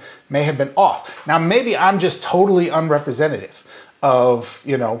been off. Now, maybe I'm just totally unrepresentative of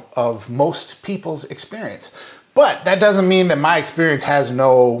most people's experience, but that doesn't mean that my experience has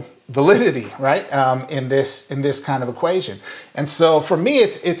no validity, right? In this kind of equation. And so for me,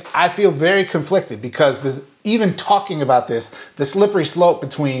 I feel very conflicted, because even talking about this, the slippery slope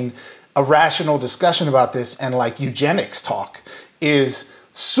between a rational discussion about this and like eugenics talk is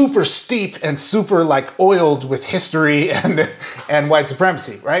super steep and super like oiled with history and white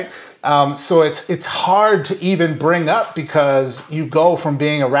supremacy, right? So it's hard to even bring up, because you go from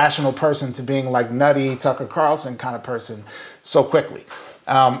being a rational person to being like nutty Tucker Carlson kind of person so quickly.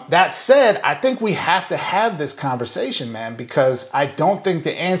 That said, I think we have to have this conversation, man, because I don't think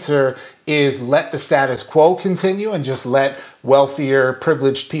the answer is let the status quo continue and just let wealthier,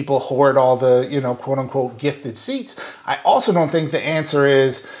 privileged people hoard all the, quote unquote, gifted seats. I also don't think the answer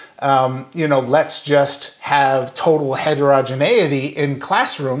is, let's just have total heterogeneity in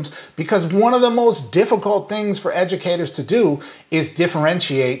classrooms, because one of the most difficult things for educators to do is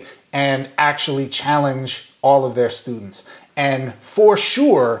differentiate and actually challenge all of their students. And for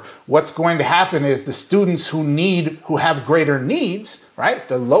sure, what's going to happen is the students who have greater needs, right?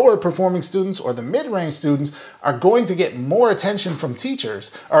 The lower performing students or the mid-range students are going to get more attention from teachers,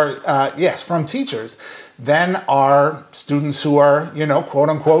 from teachers, than are students who are, quote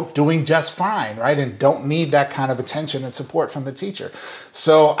unquote, doing just fine, right? And don't need that kind of attention and support from the teacher.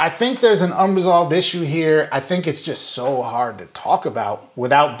 So I think there's an unresolved issue here. I think it's just so hard to talk about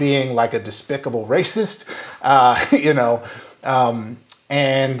without being like a despicable racist,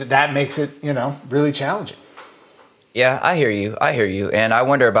 and that makes it, really challenging. Yeah, I hear you. And I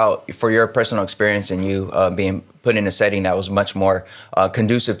wonder about, for your personal experience and you being put in a setting that was much more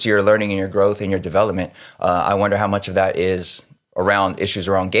conducive to your learning and your growth and your development. I wonder how much of that is around issues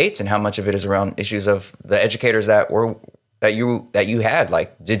around Gates, and how much of it is around issues of the educators that you had.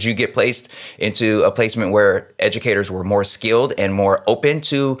 Like, did you get placed into a placement where educators were more skilled and more open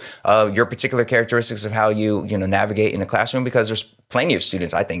to your particular characteristics of how you navigate in a classroom? Because there's plenty of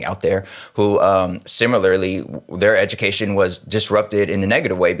students, I think, out there who similarly, their education was disrupted in a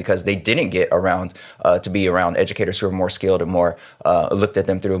negative way because they didn't get around to be around educators who are more skilled and more looked at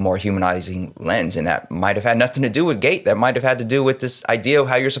them through a more humanizing lens. And that might have had nothing to do with GATE. That might have had to do with this idea of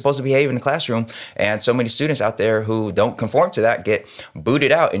how you're supposed to behave in the classroom. And so many students out there who don't conform to that get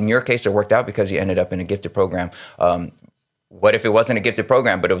booted out. In your case, it worked out because you ended up in a gifted program. What if it wasn't a gifted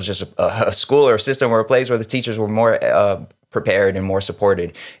program, but it was just a school or a system or a place where the teachers were more prepared and more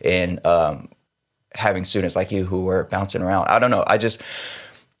supported in having students like you who were bouncing around? I don't know.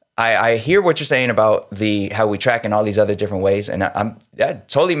 I hear what you're saying about how we track in all these other different ways, and that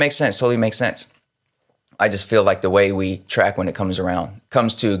totally makes sense. Totally makes sense. I just feel like the way we track when it comes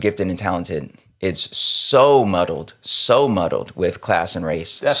to gifted and talented, it's so muddled with class and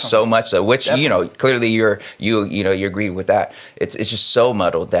race. Definitely. So much so, which clearly you agree with that. It's just so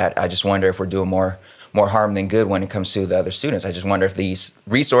muddled that I just wonder if we're doing more harm than good when it comes to the other students. I just wonder if these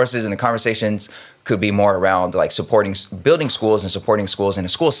resources and the conversations could be more around like building schools and supporting schools in a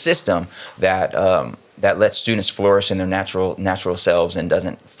school system that lets students flourish in their natural selves and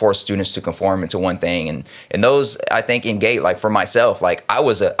doesn't force students to conform into one thing. And those, I think, in GATE, like for myself, like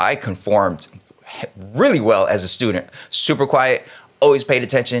I conformed really well as a student, super quiet, always paid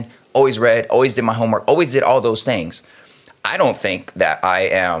attention, always read, always did my homework, always did all those things. I don't think that I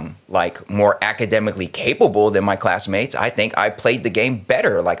am like more academically capable than my classmates. I think I played the game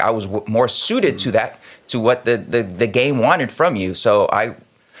better. Like I was more suited to what the game wanted from you. So I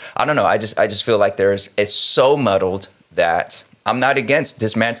don't know. I just feel like it's so muddled that I'm not against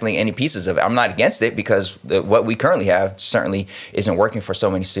dismantling any pieces of it. I'm not against it because what we currently have certainly isn't working for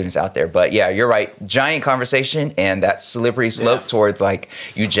so many students out there. But yeah, you're right. Giant conversation and that slippery slope towards like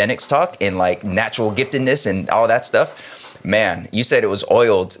eugenics talk and like natural giftedness and all that stuff. Man, you said it was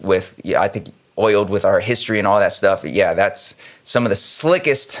oiled with, oiled with our history and all that stuff. Yeah, that's some of the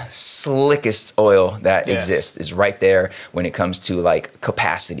slickest oil that exists is right there when it comes to like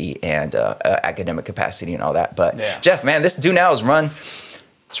capacity and academic capacity and all that. But Jeff, man, this Do Now is run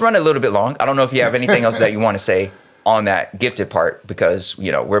a little bit long. I don't know if you have anything else that you want to say on that gifted part, because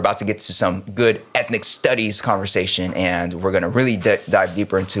we're about to get to some good ethnic studies conversation, and we're going to really dive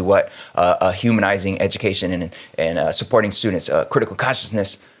deeper into what humanizing education and supporting students, critical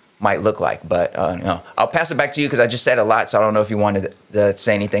consciousness might look like. But no, I'll pass it back to you because I just said a lot, so I don't know if you wanted to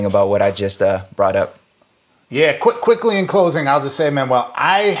say anything about what I just brought up. Yeah, quickly in closing, I'll just say, Manuel,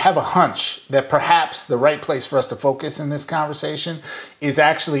 I have a hunch that perhaps the right place for us to focus in this conversation is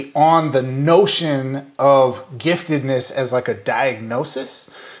actually on the notion of giftedness as like a diagnosis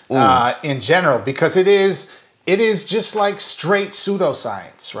in general, because it is just like straight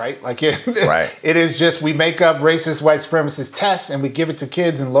pseudoscience, right? Like it is just, we make up racist white supremacist tests and we give it to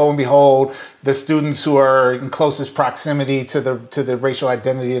kids, and lo and behold, the students who are in closest proximity to the racial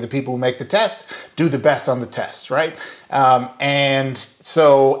identity of the people who make the test do the best on the test, right? And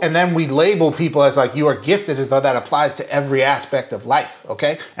then we label people as like, you are gifted, as though that applies to every aspect of life,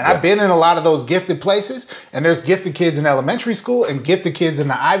 okay? And I've been in a lot of those gifted places, and there's gifted kids in elementary school and gifted kids in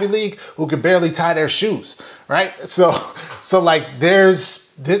the Ivy League who could barely tie their shoes, right? So like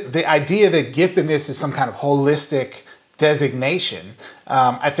there's the idea that giftedness is some kind of holistic designation,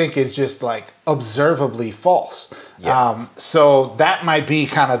 I think is just like observably false. Yeah. So that might be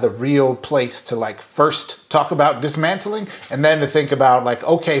kind of the real place to like first talk about dismantling, and then to think about like,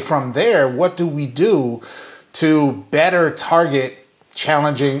 okay, from there, what do we do to better target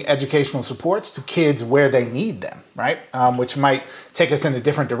challenging educational supports to kids where they need them, right? Which might take us in a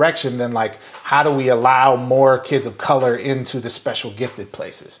different direction than like, how do we allow more kids of color into the special gifted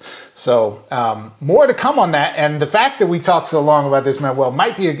places? So more to come on that. And the fact that we talked so long about this, Manuel,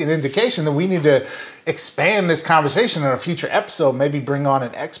 might be an indication that we need to expand this conversation in a future episode, maybe bring on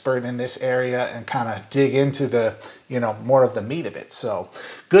an expert in this area and kind of dig into the, more of the meat of it. So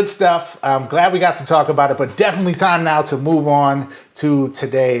good stuff. I'm glad we got to talk about it, but definitely time now to move on to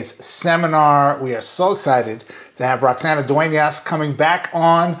today's seminar. We are so excited to have Roxana Dueñas coming back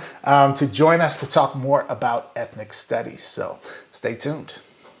on to join us to talk more about ethnic studies. So stay tuned.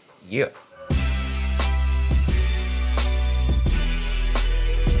 Yeah.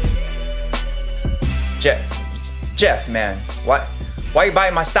 Jeff, man, why you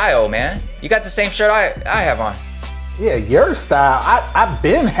buying my style, man? You got the same shirt I have on. Yeah, your style. I've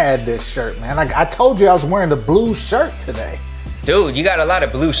been had this shirt, man. I told you I was wearing the blue shirt today. Dude, you got a lot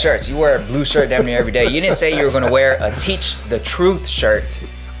of blue shirts. You wear a blue shirt damn near every day. You didn't say you were gonna wear a Teach the Truth shirt.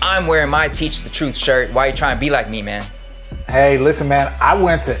 I'm wearing my Teach the Truth shirt. Why you trying to be like me, man? Hey, listen, man, I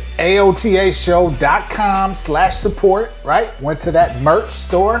went to aotashow.com/support, right? Went to that merch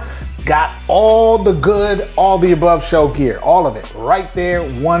store, got all the good, all the above show gear, all of it right there,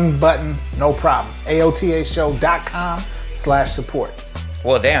 one button, no problem. aotashow.com/support.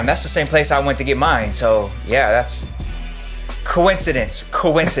 Well, damn, that's the same place I went to get mine. So yeah, that's coincidence.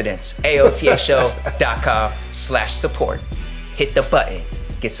 aotashow.com/support. Hit the button.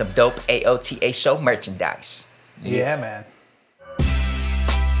 Get some dope AOTA show merchandise. Yeah, man.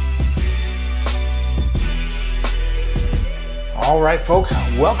 All right, folks,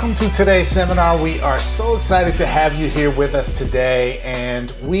 welcome to today's seminar. We are so excited to have you here with us today,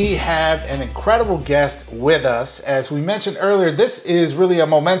 and we have an incredible guest with us. As we mentioned earlier, this is really a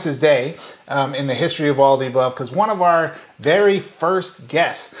momentous day in the history of All the Above, because one of our very first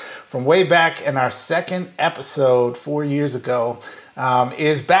guests from way back in our second episode 4 years ago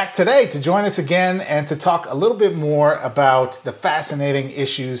is back today to join us again and to talk a little bit more about the fascinating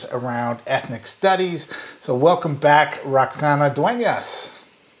issues around ethnic studies. So welcome back, Roxana Dueñas.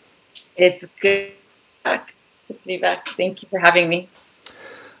 It's good to be back. Thank you for having me.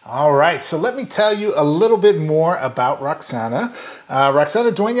 All right, so let me tell you a little bit more about Roxana. Roxana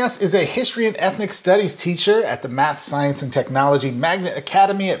Dueñas is a history and ethnic studies teacher at the Math, Science, and Technology Magnet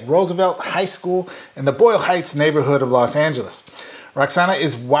Academy at Roosevelt High School in the Boyle Heights neighborhood of Los Angeles. Roxana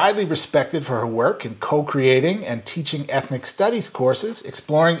is widely respected for her work in co-creating and teaching ethnic studies courses,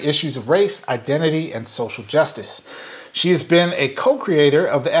 exploring issues of race, identity, and social justice. She has been a co-creator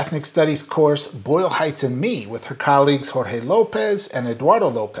of the ethnic studies course Boyle Heights and Me with her colleagues Jorge Lopez and Eduardo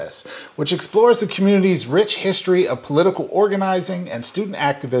Lopez, which explores the community's rich history of political organizing and student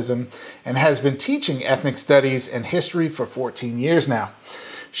activism, and has been teaching ethnic studies and history for 14 years now.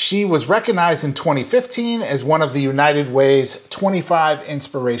 She was recognized in 2015 as one of the United Way's 25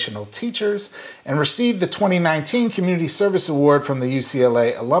 Inspirational Teachers and received the 2019 Community Service Award from the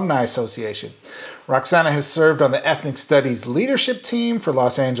UCLA Alumni Association. Roxana has served on the Ethnic Studies Leadership Team for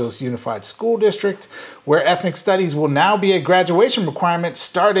Los Angeles Unified School District, where ethnic studies will now be a graduation requirement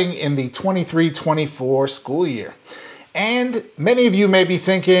starting in the 23-24 school year. And many of you may be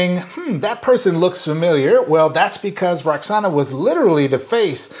thinking, that person looks familiar. Well, that's because Roxana was literally the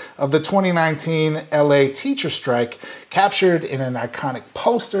face of the 2019 LA teacher strike, captured in an iconic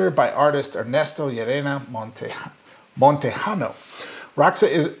poster by artist Ernesto Llerena Montejano.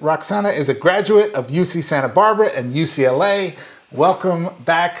 Roxana is a graduate of UC Santa Barbara and UCLA, Welcome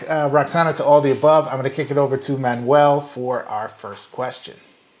back, Roxana, to All the Above. I'm going to kick it over to Manuel for our first question.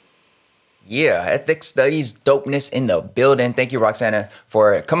 Yeah, ethics studies, dopeness in the building. Thank you, Roxana,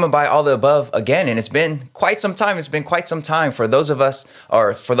 for coming by All the Above again. And it's been quite some time. It's been quite some time for those of us,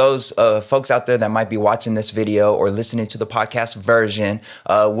 or for those folks out there that might be watching this video or listening to the podcast version.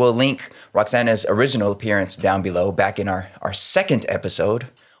 We'll link Roxana's original appearance down below, back in our second episode,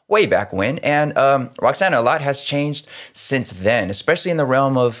 way back when. And Roxana, a lot has changed since then, especially in the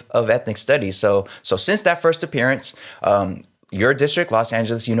realm of ethnic studies. So since that first appearance, your district, Los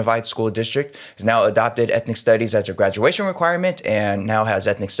Angeles Unified School District, has now adopted ethnic studies as a graduation requirement, and now has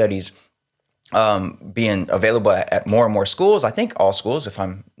ethnic studies being available at more and more schools. I think all schools, if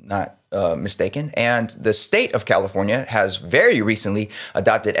I'm not mistaken. And the state of California has very recently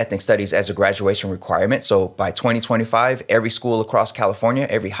adopted ethnic studies as a graduation requirement. So by 2025, every school across California,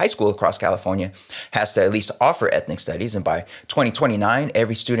 every high school across California has to at least offer ethnic studies. And by 2029,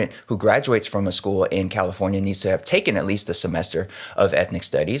 every student who graduates from a school in California needs to have taken at least a semester of ethnic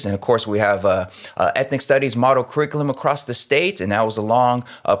studies. And of course, we have ethnic studies model curriculum across the state. And that was a long,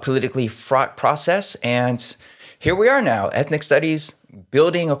 politically fraught process. And here we are now, ethnic studies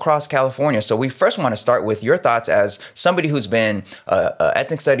building across California. So we first want to start with your thoughts as somebody who's been an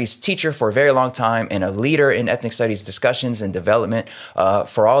ethnic studies teacher for a very long time and a leader in ethnic studies discussions and development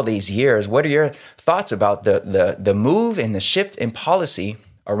for all these years. What are your thoughts about the move and the shift in policy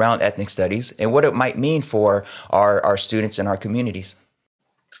around ethnic studies and what it might mean for our students and our communities?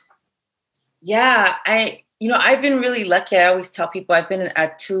 Yeah, I've been really lucky. I always tell people I've been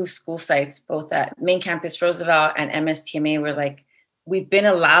at 2 school sites, both at Main Campus Roosevelt and MSTMA, where we've been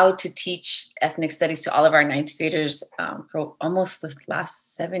allowed to teach ethnic studies to all of our 9th graders for almost the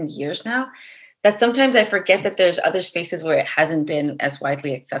last 7 years now. That sometimes I forget that there's other spaces where it hasn't been as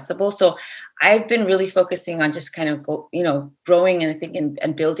widely accessible. So I've been really focusing on just kind of growing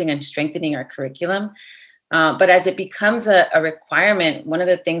and building and strengthening our curriculum. But as it becomes a requirement, one of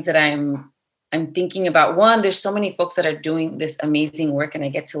the things that I'm thinking about, one, there's so many folks that are doing this amazing work, and I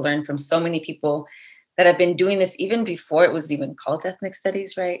get to learn from so many people that have been doing this even before it was even called ethnic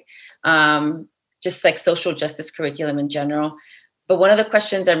studies, right? Just like social justice curriculum in general. But one of the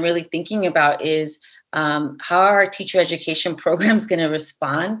questions I'm really thinking about is how are our teacher education programs going to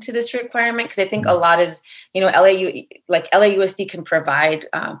respond to this requirement? Because I think a lot is, LAUSD can provide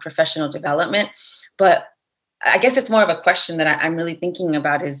professional development, but I guess it's more of a question that I'm really thinking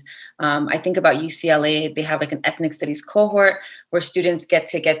about is, I think about UCLA, they have an ethnic studies cohort where students get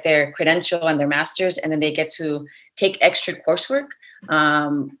to get their credential and their master's, and then they get to take extra coursework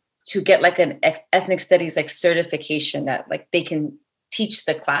to get an ethnic studies certification that they can teach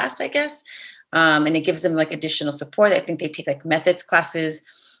the class, I guess. And it gives them additional support. I think they take methods classes.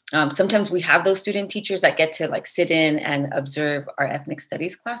 Sometimes we have those student teachers that get to sit in and observe our ethnic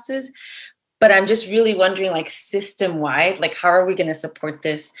studies classes. But I'm just really wondering, system-wide, how are we going to support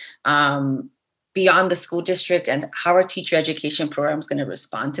this beyond the school district, and how are teacher education programs going to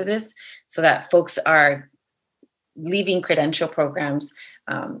respond to this so that folks are leaving credential programs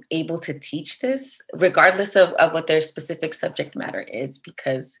able to teach this, regardless of what their specific subject matter is?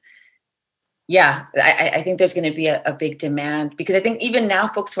 Because I think there's going to be a big demand, because I think even now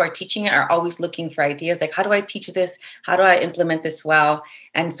folks who are teaching it are always looking for ideas how do I teach this? How do I implement this well?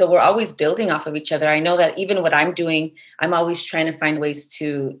 And so we're always building off of each other. I know that even what I'm doing, I'm always trying to find ways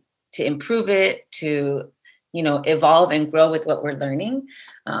to improve it, to, evolve and grow with what we're learning.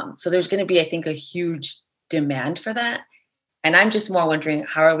 So there's going to be, I think, a huge demand for that. And I'm just more wondering,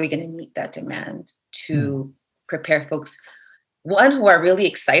 how are we going to meet that demand to prepare folks, one, who are really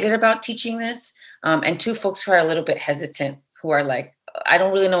excited about teaching this, and 2, folks who are a little bit hesitant, who are I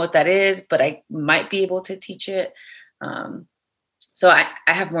don't really know what that is, but I might be able to teach it. So I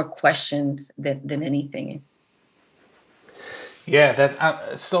have more questions than anything. Yeah,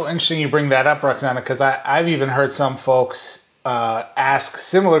 that's so interesting you bring that up, Roxana, because I've even heard some folks ask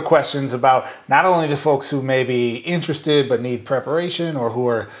similar questions about not only the folks who may be interested but need preparation, or who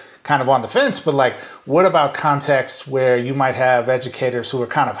are kind of on the fence, but what about contexts where you might have educators who are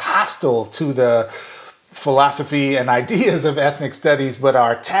kind of hostile to the philosophy and ideas of ethnic studies, but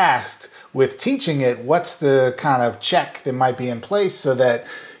are tasked with teaching it? What's the kind of check that might be in place so that,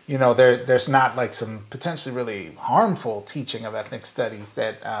 there's not some potentially really harmful teaching of ethnic studies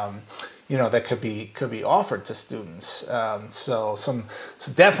that, that could be offered to students. So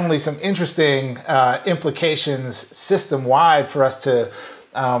definitely some interesting implications system-wide for us to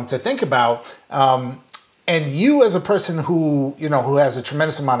think about. And you, as a person who has a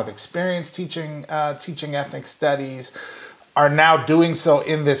tremendous amount of experience teaching ethnic studies, are now doing so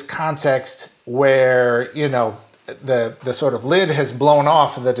in this context where, the sort of lid has blown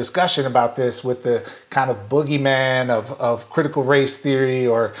off of the discussion about this with the kind of boogeyman of critical race theory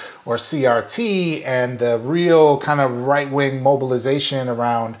or CRT, and the real kind of right-wing mobilization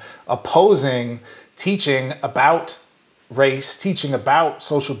around opposing teaching about race, teaching about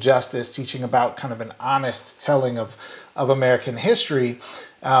social justice, teaching about kind of an honest telling of American history,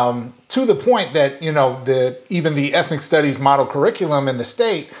 to the point that, you know, even the ethnic studies model curriculum in the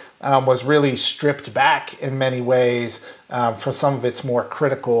state was really stripped back in many ways for some of its more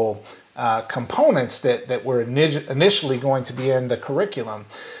critical components that were initially going to be in the curriculum.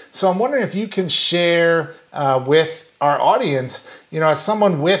 So I'm wondering if you can share with our audience, you know, as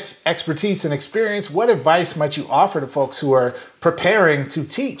someone with expertise and experience, what advice might you offer to folks who are preparing to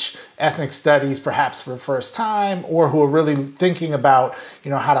teach ethnic studies, perhaps for the first time, or who are really thinking about, you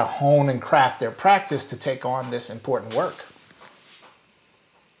know, how to hone and craft their practice to take on this important work?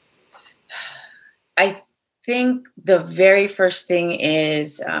 I think the very first thing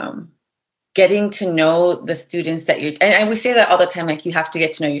is getting to know the students that you're, and we say that all the time, like you have to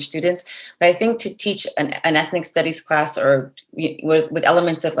get to know your students, but I think to teach an ethnic studies class or with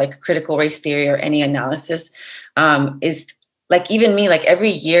elements of like critical race theory or any analysis is like, even me, like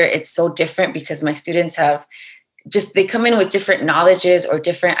every year it's so different because my students have they come in with different knowledges or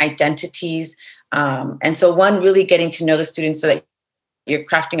different identities. And so one, really getting to know the students so that you're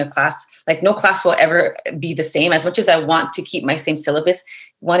crafting a class, like no class will ever be the same. As much as I want to keep my same syllabus,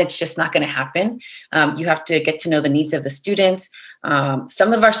 one, it's just not going to happen. You have to get to know the needs of the students.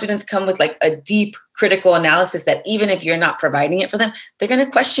 Some of our students come with like a deep critical analysis that even if you're not providing it for them, they're going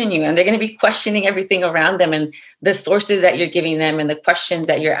to question you, and they're going to be questioning everything around them and the sources that you're giving them and the questions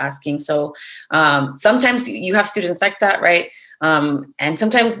that you're asking. So sometimes you have students like that, right? And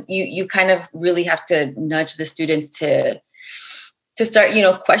sometimes you kind of really have to nudge the students to start, you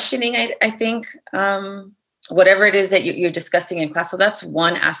know, questioning, I think, whatever it is that you're discussing in class. So that's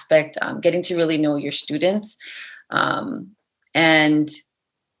one aspect, getting to really know your students. And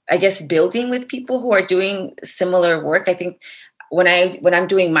I guess building with people who are doing similar work. I think when I'm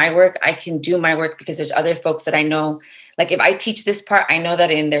doing my work, I can do my work because there's other folks that I know. Like if I teach this part, I know that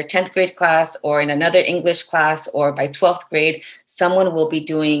in their 10th grade class or in another English class or by 12th grade, someone will be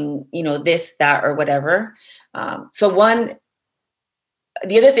doing, you know, this, that, or whatever.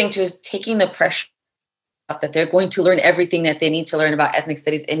 The other thing too is taking the pressure off that they're going to learn everything that they need to learn about ethnic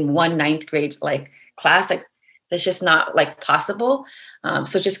studies in one 9th grade like class. Like that's just not like possible.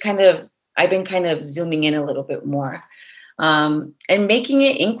 So just I've been kind of zooming in a little bit more and making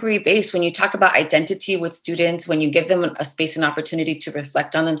it inquiry based. When you talk about identity with students, when you give them a space and opportunity to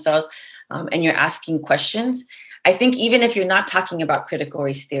reflect on themselves, and you're asking questions, I think even if you're not talking about critical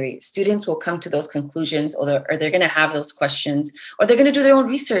race theory, students will come to those conclusions, or they're going to have those questions, or they're going to do their own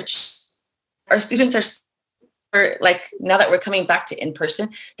research. Our students are like, now that we're coming back to in person,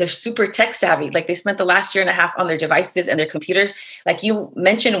 they're super tech savvy. Like they spent the last year and a half on their devices and their computers. Like you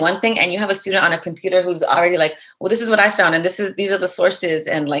mention one thing and you have a student on a computer who's already like, well, this is what I found. And these are the sources,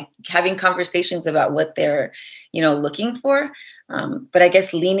 and like having conversations about what they're, you know, looking for. But I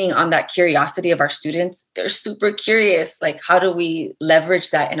guess leaning on that curiosity of our students, they're super curious. Like, how do we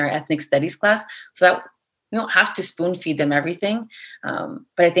leverage that in our ethnic studies class so that we don't have to spoon feed them everything?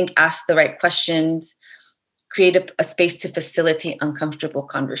 But I think ask the right questions, create a space to facilitate uncomfortable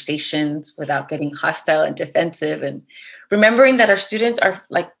conversations without getting hostile and defensive, and remembering that our students are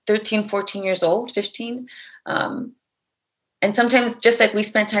like 13, 14 years old, 15. And sometimes just like we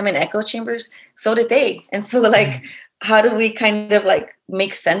spent time in echo chambers, so did they. And so like, how do we kind of like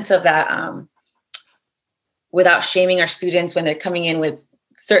make sense of that without shaming our students when they're coming in with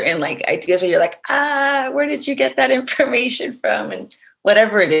certain like ideas where you're like, where did you get that information from? And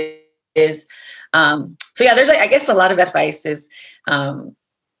whatever it is. So yeah, there's like, I guess a lot of advice is,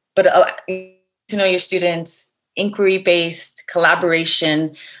 but to know your students, inquiry-based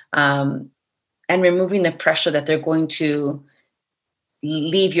collaboration, and removing the pressure that they're going to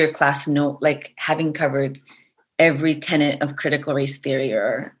leave your class like having covered every tenet of critical race theory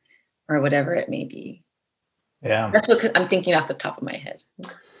or whatever it may be. Yeah. That's what I'm thinking off the top of my head.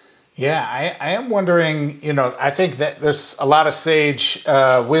 Yeah, I am wondering, you know, I think that there's a lot of sage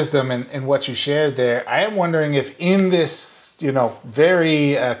wisdom in what you shared there. I am wondering if in this, you know,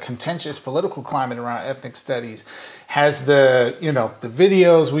 very contentious political climate around ethnic studies, has the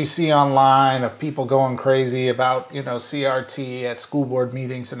videos we see online of people going crazy about, you know, CRT at school board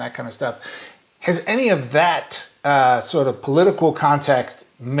meetings and that kind of stuff, has any of that sort of political context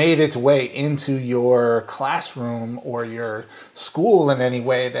made its way into your classroom or your school in any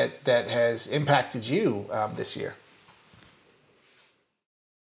way that has impacted you this year?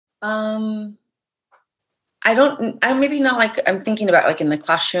 I maybe not like, I'm thinking about like in the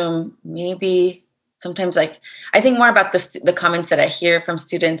classroom, maybe sometimes like, I think more about the comments that I hear from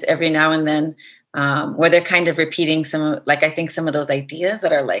students every now and then, where they're kind of repeating I think some of those ideas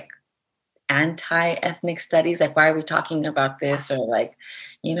that are like anti-ethnic studies, like, why are we talking about this? Or like,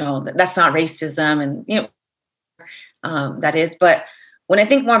 that's not racism. And, that is, but when I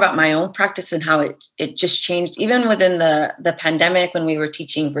think more about my own practice and how it just changed, even within the pandemic, when we were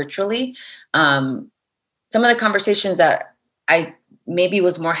teaching virtually, some of the conversations that I maybe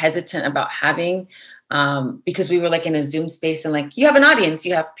was more hesitant about having, because we were like in a Zoom space and like, you have an audience,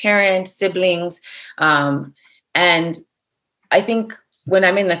 you have parents, siblings. And I think when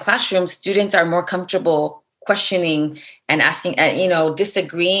I'm in the classroom, students are more comfortable questioning and asking,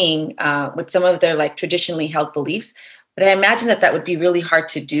 disagreeing with some of their like traditionally held beliefs. But I imagine that would be really hard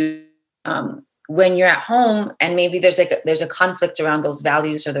to do when you're at home, and maybe there's a conflict around those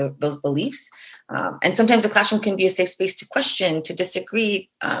values or those beliefs. And sometimes the classroom can be a safe space to question, to disagree.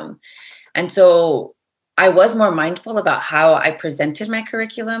 And so I was more mindful about how I presented my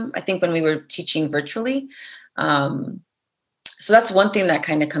curriculum, I think, when we were teaching virtually. So that's one thing that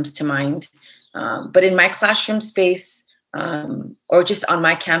kind of comes to mind. But in my classroom space, or just on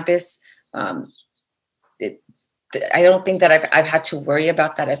my campus, I don't think that I've had to worry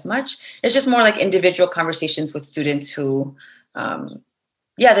about that as much. It's just more like individual conversations with students who,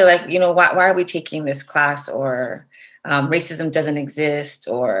 they're like, why are we taking this class? Or racism doesn't exist,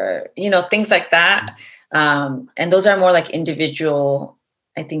 or, things like that. And those are more like individual,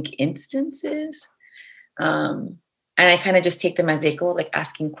 I think, instances. And I kind of just take them as they go, like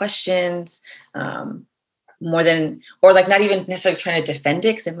asking questions more than, or like not even necessarily trying to defend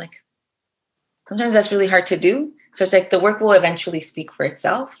it. Cause I'm like, sometimes that's really hard to do. So it's like the work will eventually speak for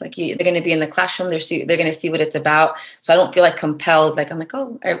itself. Like they're going to be in the classroom, they're going to see what it's about. So I don't feel like compelled. Like I'm like,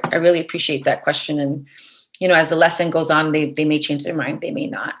 oh, I really appreciate that question. And, as the lesson goes on, they may change their mind, they may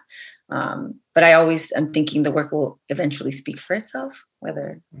not. But I always am thinking the work will eventually speak for itself,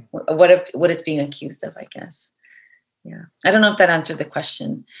 whether what it's being accused of, I guess. Yeah. I don't know if that answered the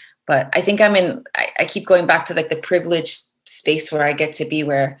question, but I think I keep going back to like the privileged space where I get to be,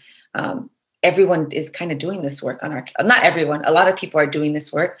 where everyone is kind of doing this work not everyone, a lot of people are doing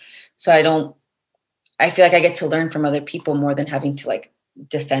this work. So I feel like I get to learn from other people more than having to like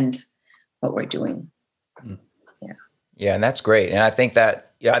defend what we're doing. Yeah. Yeah. And that's great. And I think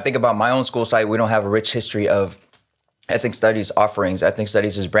that, I think about my own school site. We don't have a rich history of ethnic studies offerings. Ethnic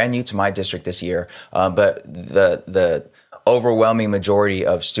studies is brand new to my district this year. But the overwhelming majority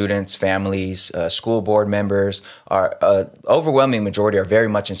of students, families, school board members overwhelming majority are very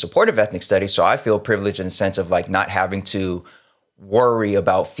much in support of ethnic studies. So I feel privileged in the sense of like not having to worry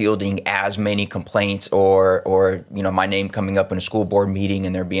about fielding as many complaints or my name coming up in a school board meeting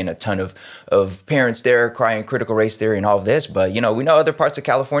and there being a ton of parents there crying critical race theory and all of this. But, we know other parts of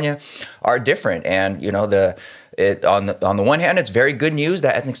California are different. And, on the one hand, it's very good news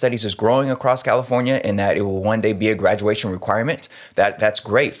that ethnic studies is growing across California and that it will one day be a graduation requirement. That's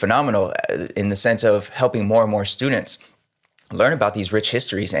great, phenomenal in the sense of helping more and more students learn about these rich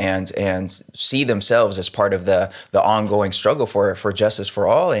histories and see themselves as part of the ongoing struggle for justice for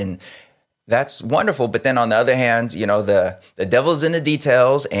all. And that's wonderful. But then on the other hand, the devil's in the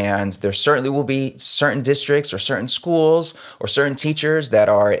details, and there certainly will be certain districts or certain schools or certain teachers that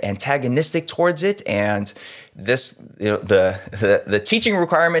are antagonistic towards it. And this, the teaching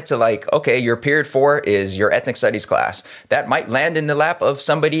requirement to like, okay, your period 4 is your ethnic studies class. That might land in the lap of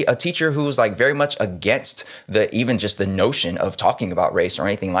a teacher who's like very much against even just the notion of talking about race or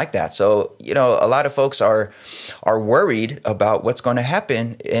anything like that. So, a lot of folks are worried about what's going to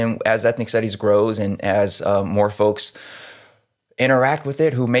happen as ethnic studies grows and as more folks interact with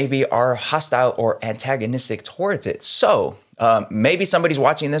it who maybe are hostile or antagonistic towards it. So maybe somebody's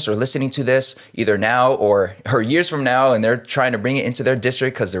watching this or listening to this either now or years from now, and they're trying to bring it into their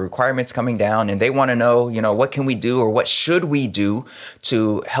district because the requirement's coming down and they want to know, what can we do or what should we do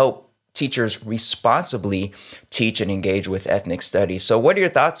to help teachers responsibly teach and engage with ethnic studies. So what are your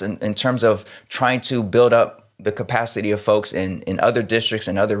thoughts in terms of trying to build up the capacity of folks in other districts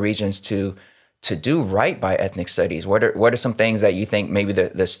and other regions to do right by ethnic studies? What are some things that you think maybe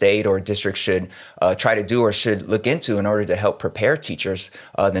the state or district should try to do or should look into in order to help prepare teachers,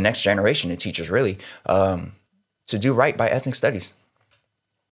 the next generation of teachers really, to do right by ethnic studies?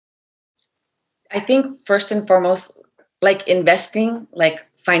 I think first and foremost, like investing, like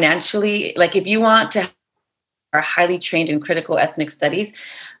financially, like if you want to are highly trained in critical ethnic studies,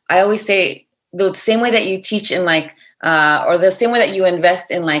 I always say the same way that you teach in like or the same way that you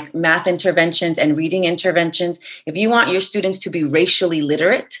invest in like math interventions and reading interventions, if you want your students to be racially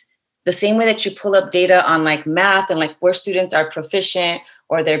literate, the same way that you pull up data on like math and like where students are proficient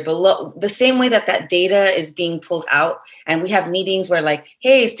or they're below, the same way that that data is being pulled out. And we have meetings where like,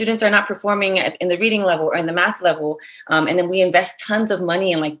 hey, students are not performing in the reading level or in the math level. And then we invest tons of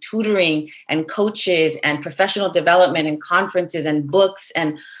money in like tutoring and coaches and professional development and conferences and books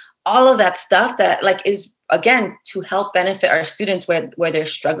and all of that stuff that like is, again, to help benefit our students where they're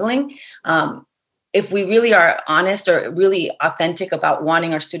struggling. If we really are honest or really authentic about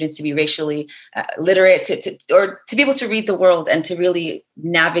wanting our students to be racially literate, or to be able to read the world and to really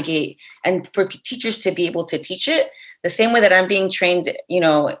navigate, and for teachers to be able to teach it the same way that I'm being trained,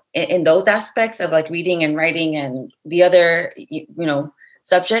 in those aspects of like reading and writing and the other,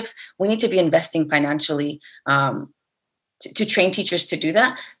 subjects, we need to be investing financially to train teachers to do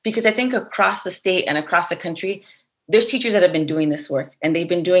that. Because I think across the state and across the country, there's teachers that have been doing this work, and they've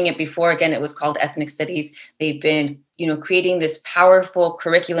been doing it before. Again, it was called ethnic studies. They've been, creating this powerful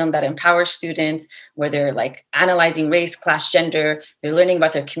curriculum that empowers students, where they're like analyzing race, class, gender. They're learning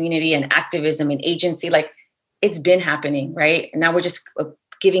about their community and activism and agency. Like, it's been happening, right? And now we're just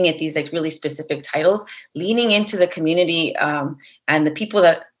giving it these like really specific titles, leaning into the community and the people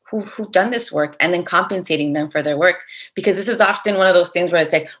who've done this work, and then compensating them for their work. Because this is often one of those things where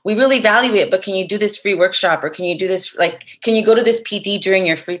it's like, we really value it, but can you do this free workshop? Or can you do this, like, can you go to this PD during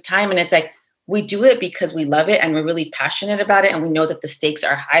your free time? And it's like, we do it because we love it and we're really passionate about it. And we know that the stakes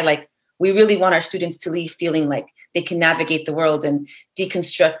are high. Like, we really want our students to leave feeling like they can navigate the world and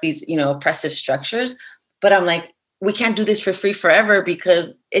deconstruct these, oppressive structures. But I'm like, we can't do this for free forever,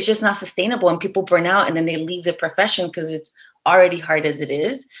 because it's just not sustainable, and people burn out and then they leave the profession because it's already hard as it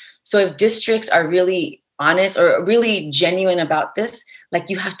is. So if districts are really honest or really genuine about this, like,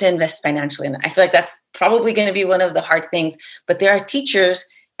 you have to invest financially. And I feel like that's probably going to be one of the hard things. But there are teachers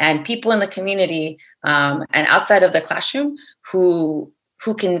and people in the community and outside of the classroom who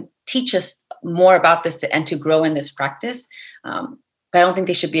can teach us more about this and to grow in this practice. But I don't think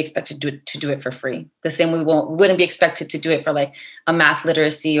they should be expected to do it for free. The same way we wouldn't be expected to do it for like a math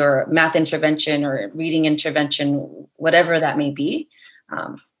literacy or math intervention or reading intervention, whatever that may be.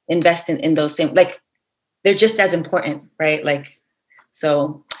 Invest in those same, like, they're just as important, right? Like,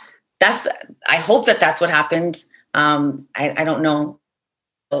 so I hope that's what happens. I don't know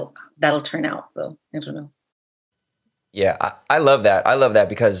how that'll turn out, though. I don't know. Yeah, I love that. I love that,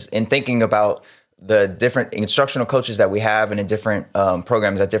 because in thinking about the different instructional coaches that we have and in different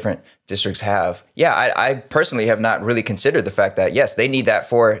programs that different districts have. Yeah, I personally have not really considered the fact that, yes, they need that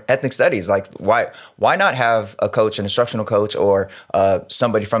for ethnic studies. Like, why not have a coach, an instructional coach, or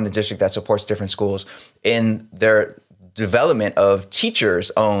somebody from the district that supports different schools in their development of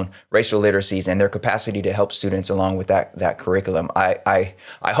teachers' own racial literacies and their capacity to help students along with that curriculum. I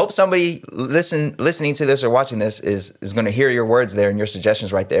hope somebody listening to this or watching this is going to hear your words there and your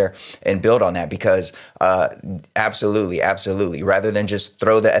suggestions right there and build on that, because absolutely, rather than just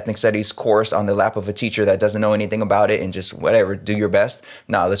throw the ethnic studies course on the lap of a teacher that doesn't know anything about it and just whatever, do your best.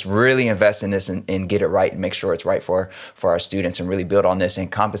 No, let's really invest in this and get it right and make sure it's right for our students, and really build on this and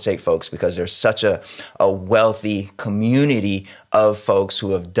compensate folks, because there's such a wealthy community of folks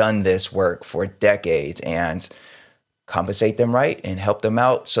who have done this work for decades, and compensate them right and help them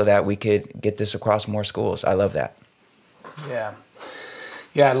out so that we could get this across more schools. I love that. Yeah,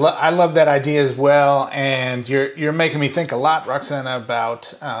 I love that idea as well. And you're making me think a lot, Roxana,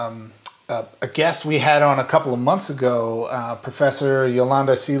 about a guest we had on a couple of months ago, Professor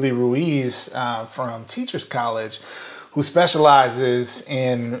Yolanda Seeley Ruiz from Teachers College, who specializes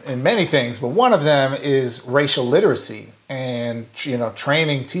in many things, but one of them is racial literacy, and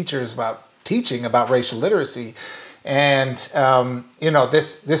training teachers about teaching about racial literacy. And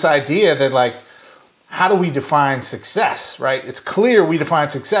this idea that, like, how do we define success, right? It's clear we define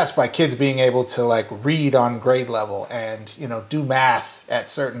success by kids being able to, like, read on grade level and, do math at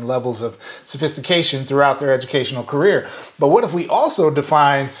certain levels of sophistication throughout their educational career. But what if we also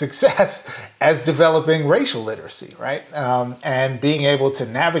define success as developing racial literacy, right? And being able to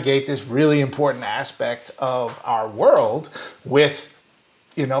navigate this really important aspect of our world with,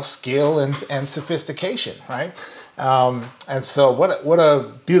 skill and sophistication, right? And so what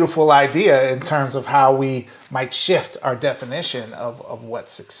a beautiful idea in terms of how we might shift our definition of what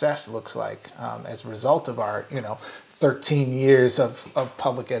success looks like as a result of our, 13 years of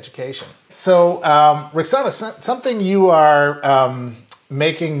public education. So, Roxana, something you are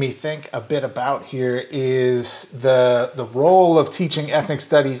making me think a bit about here is the role of teaching ethnic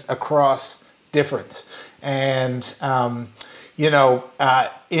studies across difference. And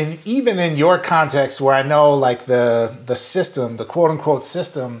even in your context, where I know like the system, the quote unquote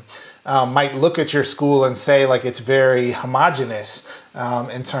system, might look at your school and say like it's very homogenous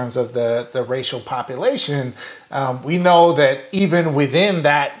in terms of the racial population. We know that even within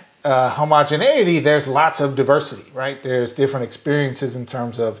that homogeneity, there's lots of diversity, right? There's different experiences in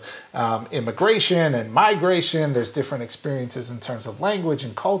terms of immigration and migration. There's different experiences in terms of language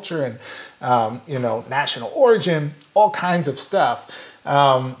and culture and, national origin, all kinds of stuff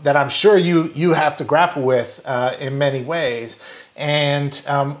that I'm sure you have to grapple with in many ways. And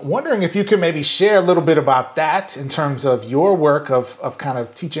wondering if you could maybe share a little bit about that in terms of your work of kind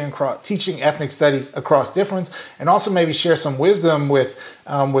of teaching ethnic studies across difference, and also maybe share some wisdom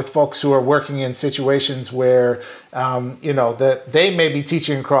with folks who are working in situations where that they may be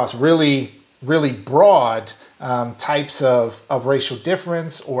teaching across really broad types of racial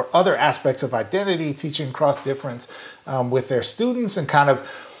difference or other aspects of identity, teaching across difference with their students, and kind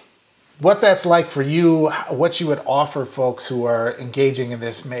of what that's like for you, what you would offer folks who are engaging in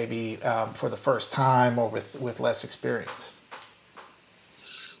this maybe for the first time or with less experience.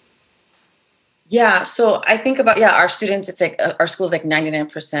 Yeah, so I think about, our students, it's like our school's like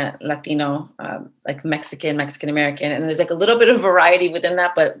 99% Latino, like Mexican American, and there's like a little bit of variety within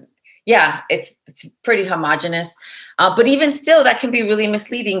that, but yeah, it's pretty homogenous. But even still, that can be really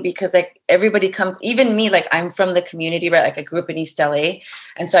misleading because like everybody comes, even me, like I'm from the community, right? Like I grew up in East LA.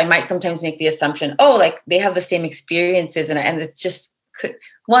 And so I might sometimes make the assumption, oh, like they have the same experiences. And it's just,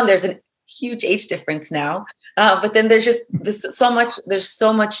 one, there's a huge age difference now. But then there's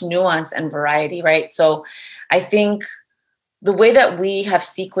so much nuance and variety, right? So I think the way that we have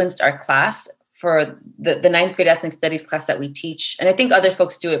sequenced our class for the ninth grade ethnic studies class that we teach, and I think other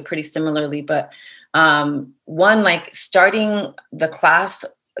folks do it pretty similarly, but one, like starting the class,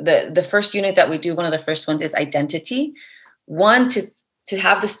 the first unit that we do, one of the first ones is identity. One, to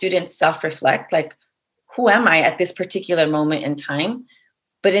have the students self-reflect, like, who am I at this particular moment in time?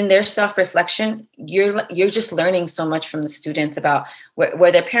 But in their self-reflection, you're just learning so much from the students about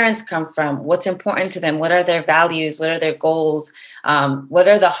where their parents come from, what's important to them, what are their values, what are their goals, what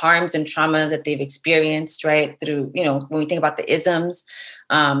are the harms and traumas that they've experienced, right? Through, when we think about the isms.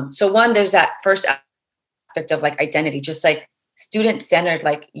 So one, there's that first aspect of like identity, just like student-centered,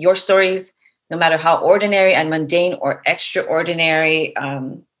 like your stories, no matter how ordinary and mundane or extraordinary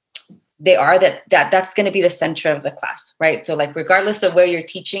they are, that's going to be the center of the class, right? So like, regardless of where you're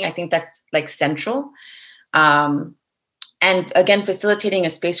teaching, I think that's like central. And again, facilitating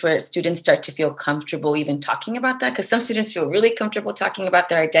a space where students start to feel comfortable even talking about that, because some students feel really comfortable talking about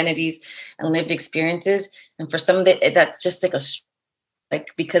their identities and lived experiences. And for some, that's just like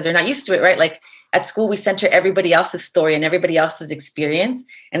because they're not used to it, right? Like at school, we center everybody else's story and everybody else's experience.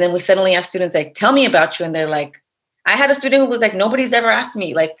 And then we suddenly ask students like, tell me about you. And they're like, I had a student who was like, nobody's ever asked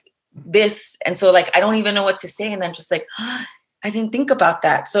me like this. And so like, I don't even know what to say. And I'm just like, oh, I didn't think about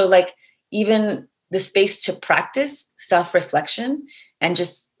that. So like, even the space to practice self-reflection and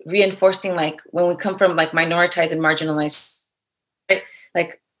just reinforcing, like when we come from like minoritized and marginalized, right?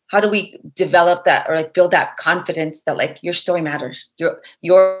 Like, how do we develop that or like build that confidence that like your story matters?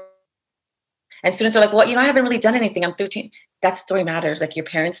 Your and students are like, well, I haven't really done anything. I'm 13. That story matters. Like your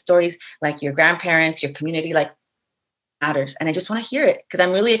parents' stories, like your grandparents, your community, like matters. And I just want to hear it because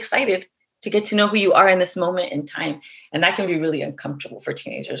I'm really excited to get to know who you are in this moment in time. And that can be really uncomfortable for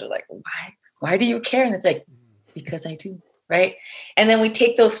teenagers. Are like, why do you care? And it's like, because I do, right? And then we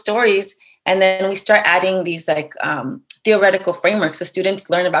take those stories and then we start adding these like theoretical frameworks. The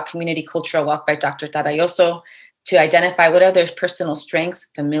students learn about community cultural walk by Dr. Tadayoso to identify what are their personal strengths,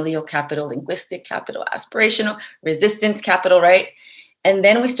 familial capital, linguistic capital, aspirational, resistance capital, right? And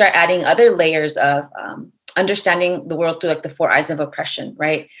then we start adding other layers of understanding the world through like the four eyes of oppression,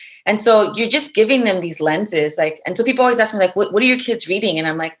 right? And so you're just giving them these lenses, like, and so people always ask me like, what are your kids reading? And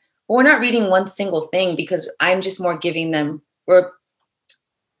I'm like, well, we're not reading one single thing because I'm just more we're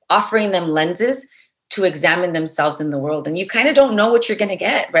offering them lenses to examine themselves in the world. And you kind of don't know what you're going to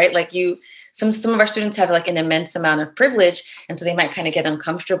get, right? Like some of our students have like an immense amount of privilege. And so they might kind of get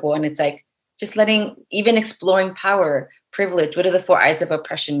uncomfortable. And it's like, just even exploring power, privilege. What do the four eyes of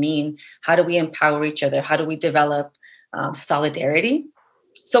oppression mean? How do we empower each other? How do we develop solidarity?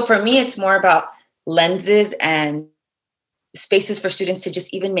 So for me, it's more about lenses and spaces for students to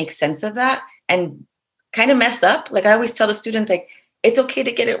just even make sense of that and kind of mess up. Like I always tell the students, like, it's okay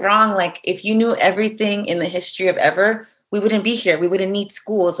to get it wrong. Like if you knew everything in the history of ever, we wouldn't be here. We wouldn't need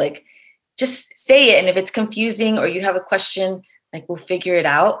schools. Like just say it. And if it's confusing or you have a question, like we'll figure it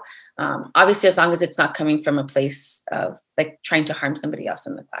out. Obviously, as long as it's not coming from a place of like trying to harm somebody else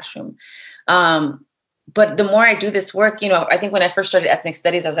in the classroom. but the more I do this work, I think when I first started ethnic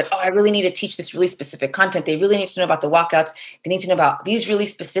studies, I was like, oh, I really need to teach this really specific content. They really need to know about the walkouts. They need to know about these really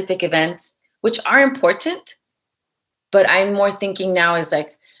specific events, which are important. But I'm more thinking now is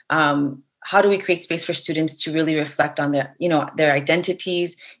like, how do we create space for students to really reflect on their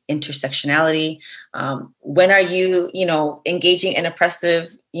identities, intersectionality? When are you, engaging in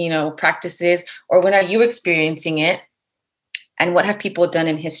oppressive, practices, or when are you experiencing it? And what have people done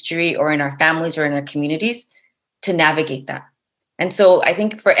in history or in our families or in our communities to navigate that? And so I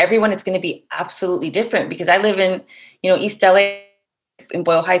think for everyone, it's going to be absolutely different, because I live in, East LA, in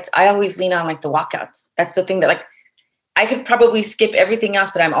Boyle Heights. I always lean on like the walkouts. That's the thing that like, I could probably skip everything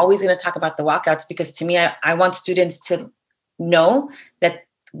else, but I'm always going to talk about the walkouts, because to me, I want students to know that,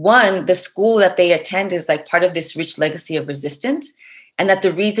 one, the school that they attend is like part of this rich legacy of resistance. And that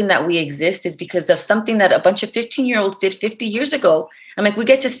the reason that we exist is because of something that a bunch of 15-year-olds did 50 years ago. I'm like, we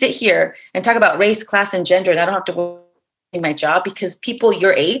get to sit here and talk about race, class, and gender, and I don't have to work in my job because people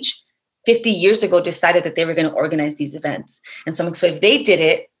your age 50 years ago decided that they were going to organize these events. And so if they did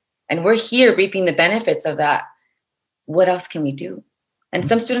it and we're here reaping the benefits of that, what else can we do? And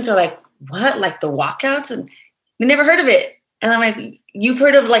some students are like, what? Like the walkouts? And they never heard of it. And I'm like, you've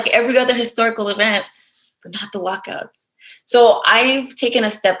heard of like every other historical event, but not the walkouts. So I've taken a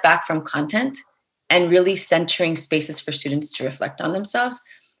step back from content and really centering spaces for students to reflect on themselves.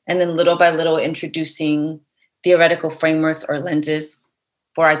 And then little by little introducing theoretical frameworks or lenses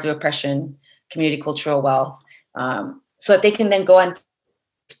for eyes of oppression, community cultural wealth, so that they can then go and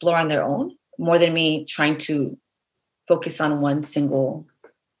explore on their own, more than me trying to focus on one single,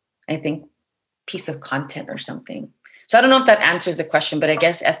 I think, piece of content or something. So I don't know if that answers the question, but I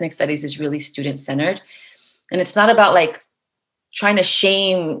guess ethnic studies is really student-centered. And it's not about like trying to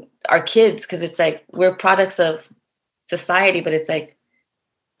shame our kids, because it's like we're products of society, but it's like,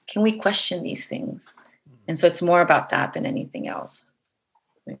 can we question these things? And so it's more about that than anything else.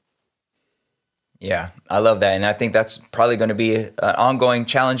 Yeah, I love that. And I think that's probably going to be an ongoing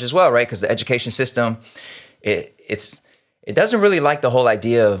challenge as well, right? Because the education system, it doesn't really like the whole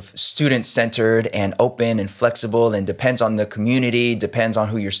idea of student-centered and open and flexible, and depends on the community, depends on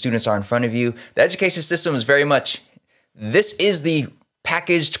who your students are in front of you. The education system is very much, this is the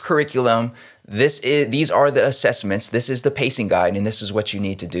packaged curriculum. These are the assessments. This is the pacing guide, and this is what you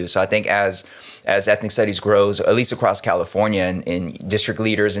need to do. So I think as ethnic studies grows, at least across California, and district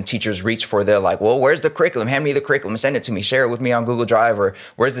leaders and teachers reach for the like, well, where's the curriculum? Hand me the curriculum, send it to me, share it with me on Google Drive, or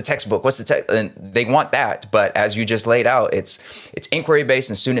where's the textbook? What's the text? And they want that. But as you just laid out, it's inquiry based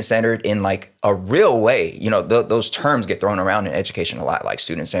and student centered in like a real way. Those terms get thrown around in education a lot, like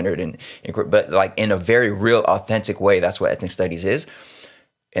student centered and but like in a very real, authentic way. That's what ethnic studies is.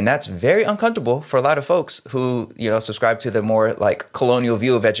 And that's very uncomfortable for a lot of folks who, subscribe to the more like colonial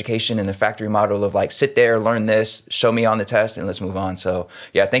view of education and the factory model of like, sit there, learn this, show me on the test, and let's move on. So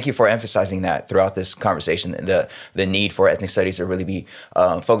yeah, thank you for emphasizing that throughout this conversation, the need for ethnic studies to really be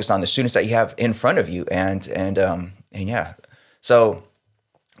focused on the students that you have in front of you. And yeah. So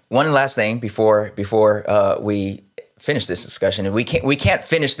one last thing before we finish this discussion, and we can't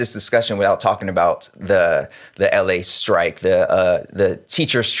finish this discussion without talking about the LA strike, the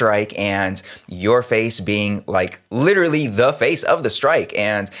teacher strike, and your face being like literally the face of the strike.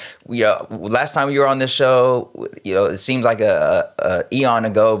 And last time you were on this show, it seems like a eon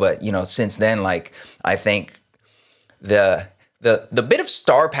ago, but since then, like I think the bit of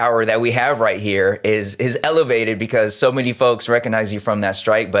star power that we have right here is elevated because so many folks recognize you from that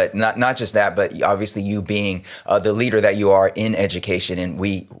strike, but not just that, but obviously you being the leader that you are in education. And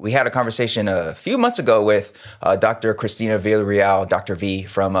we had a conversation a few months ago with Dr. Christina Villarreal, Dr. V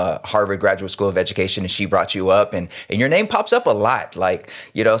from Harvard Graduate School of Education, and she brought you up, and your name pops up a lot,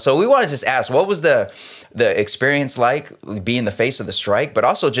 so we want to just ask, what was the experience like being the face of the strike, but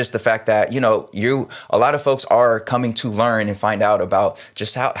also just the fact that, a lot of folks are coming to learn and find out about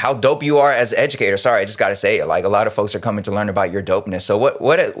just how dope you are as an educator. Sorry, I just got to say it. Like a lot of folks are coming to learn about your dopeness. So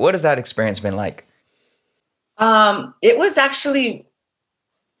what has that experience been like? It was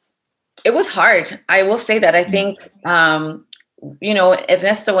hard. I will say that. I think,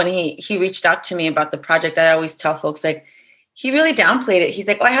 Ernesto, when he reached out to me about the project, I always tell folks like, he really downplayed it. He's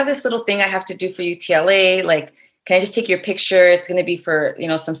like, oh, I have this little thing I have to do for UTLA. Like, can I just take your picture? It's going to be for,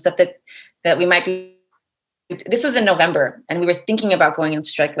 some stuff that we might be. This was in November, and we were thinking about going on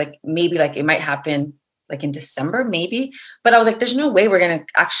strike. Like maybe like it might happen like in December, maybe. But I was like, there's no way we're going to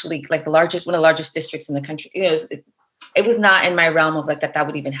actually like one of the largest districts in the country. It was not in my realm of like that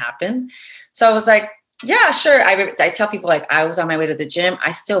would even happen. So I was like, yeah, sure. I tell people like I was on my way to the gym.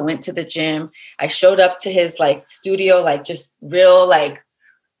 I still went to the gym. I showed up to his like studio, like just real like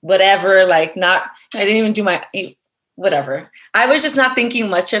whatever, like not, I didn't even do my, whatever. I was just not thinking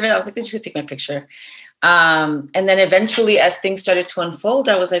much of it. I was like, let's just take my picture. And then eventually as things started to unfold,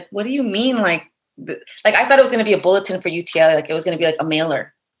 I was like, what do you mean? Like I thought it was going to be a bulletin for UTL. Like it was going to be like a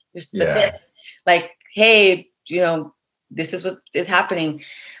mailer. That's it. Like, hey, you know, this is what is happening.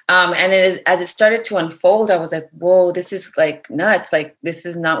 And as it started to unfold, I was like, whoa, this is like nuts. Like, this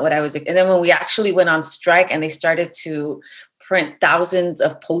is not what I was. And then when we actually went on strike and they started to print thousands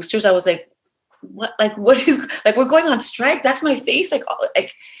of posters, I was like, what is, like, we're going on strike. That's my face. Like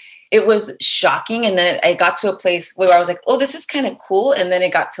it was shocking. And then I got to a place where I was like, oh, this is kind of cool. And then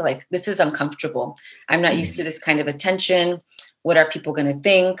it got to like, this is uncomfortable. I'm not used to this kind of attention. What are people going to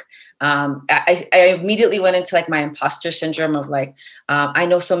think? I immediately went into like my imposter syndrome of like, I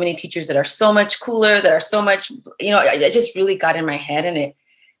know so many teachers that are so much cooler, that are so much, you know, I just really got in my head, and it,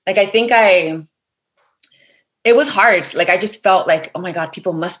 like, I think it was hard. Like, I just felt like, oh my God,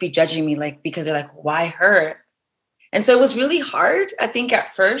 people must be judging me, like, because they're like, why her? And so it was really hard, I think,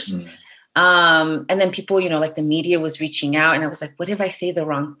 at first. And then people, you know, like the media was reaching out, and I was like, what if I say the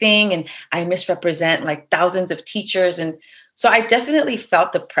wrong thing? And I misrepresent like thousands of teachers. And so I definitely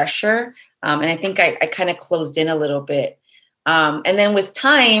felt the pressure. And I think I kind of closed in a little bit. And then with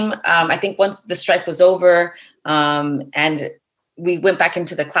time, I think once the strike was over, and we went back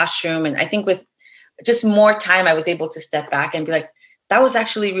into the classroom, and I think with just more time, I was able to step back and be like, that was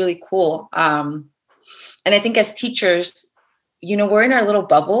actually really cool. And I think as teachers, you know, we're in our little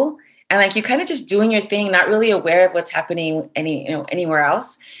bubble, and like, you're kind of just doing your thing, not really aware of what's happening anywhere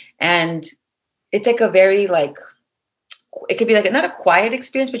else. And it's like a very like, it could be like not a quiet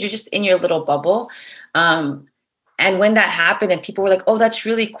experience, but you're just in your little bubble. And when that happened and people were like, oh, that's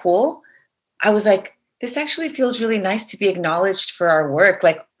really cool, I was like, this actually feels really nice to be acknowledged for our work.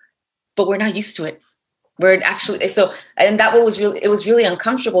 Like, but we're not used to it. We're actually, so, and that was really, it was really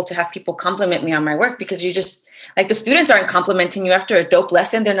uncomfortable to have people compliment me on my work, because you're just like, the students aren't complimenting you after a dope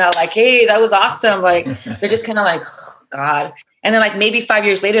lesson. They're not like, hey, that was awesome. Like, they're just kind of like, oh, God. And then like maybe 5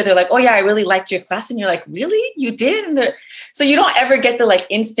 years later, they're like, oh yeah, I really liked your class. And you're like, really? You did? And so you don't ever get the like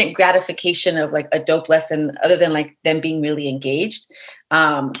instant gratification of like a dope lesson, other than like them being really engaged.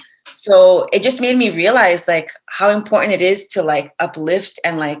 So it just made me realize like how important it is to like uplift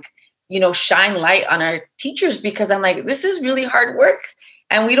and like, you know, shine light on our teachers, because I'm like, this is really hard work.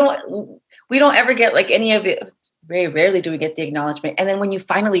 And we don't ever get like any of it. Very rarely do we get the acknowledgement. And then when you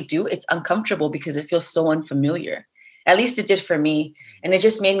finally do, it's uncomfortable because it feels so unfamiliar. At least it did for me. And it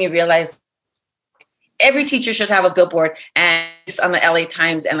just made me realize every teacher should have a billboard and it's on the LA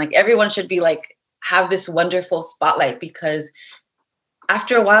Times. And like, everyone should be like, have this wonderful spotlight, because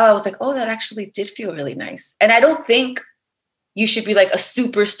after a while I was like, oh, that actually did feel really nice. And I don't think you should be like a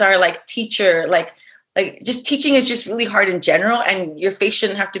superstar, like teacher, like just teaching is just really hard in general. And your face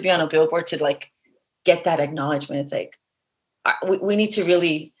shouldn't have to be on a billboard to like get that acknowledgement. It's like, we need to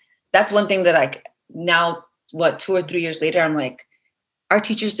really, that's one thing that like now, 2 or 3 years later, I'm like, our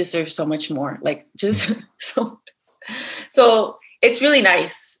teachers deserve so much more. Like, just so it's really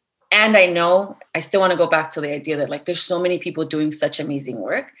nice. And I know I still want to go back to the idea that like, there's so many people doing such amazing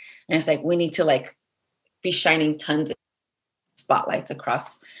work. And it's like, we need to like be shining tons of spotlights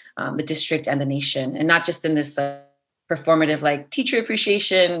across the district and the nation. And not just in this performative, like teacher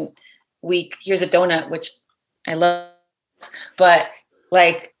appreciation week, here's a donut, which I love, but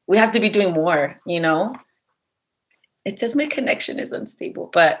like, we have to be doing more, you know? It says my connection is unstable,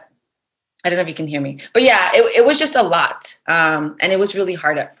 but I don't know if you can hear me. But yeah, it was just a lot. And it was really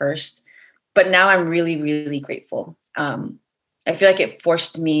hard at first. But now I'm really, really grateful. I feel like it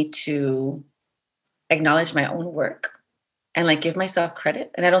forced me to acknowledge my own work and like give myself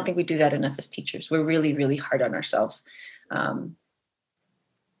credit. And I don't think we do that enough as teachers. We're really, really hard on ourselves. And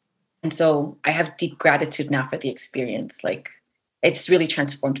so I have deep gratitude now for the experience. Like, it's really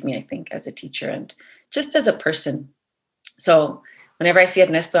transformed me, I think, as a teacher and just as a person. So whenever I see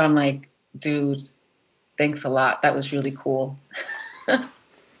Ernesto, I'm like, dude, thanks a lot. That was really cool.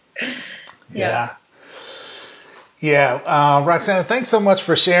 Yeah. Roxana, thanks so much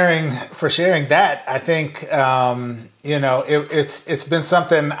for sharing that. I think, you know, it's been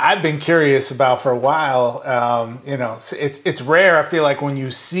something I've been curious about for a while. You know, it's rare. I feel like when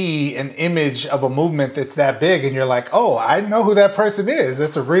you see an image of a movement that's that big and you're like, oh, I know who that person is.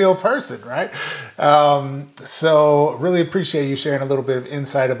 That's a real person, right? So really appreciate you sharing a little bit of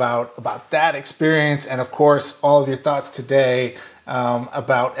insight about that experience. And of course, all of your thoughts today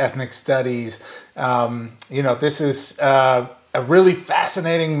about ethnic studies. You know, this is a really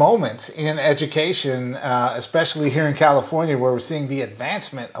fascinating moment in education, especially here in California, where we're seeing the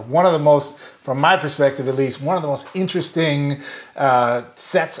advancement of one of the most, from my perspective at least, one of the most interesting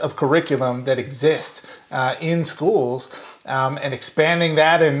sets of curriculum that exist in schools, and expanding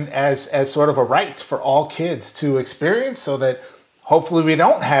that and as sort of a right for all kids to experience, so that hopefully we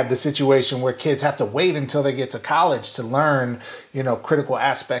don't have the situation where kids have to wait until they get to college to learn, critical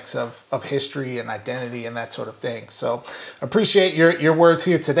aspects of history and identity and that sort of thing. So appreciate your words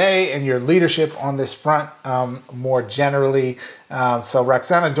here today and your leadership on this front more generally. So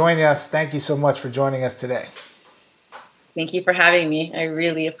Roxana Dueñas, thank you so much for joining us today. Thank you for having me. I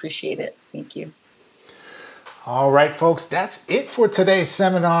really appreciate it. Thank you. All right, folks, that's it for today's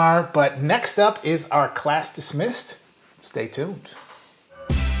seminar. But next up is our class dismissed. Stay tuned.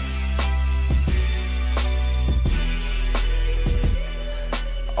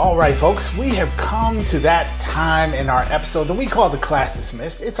 All right, folks, we have come to that time in our episode that we call the class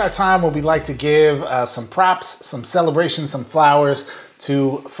dismissed. It's our time where we like to give some props, some celebration, some flowers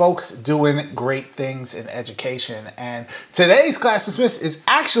to folks doing great things in education. And today's class dismissed is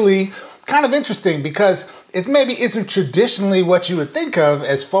actually kind of interesting because it maybe isn't traditionally what you would think of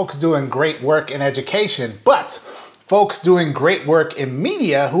as folks doing great work in education, but folks doing great work in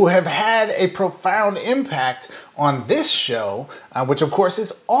media who have had a profound impact on this show, which of course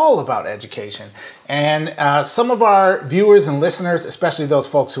is all about education. And some of our viewers and listeners, especially those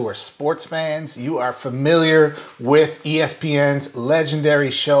folks who are sports fans, you are familiar with ESPN's legendary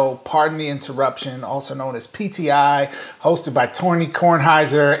show, Pardon the Interruption, also known as PTI, hosted by Tony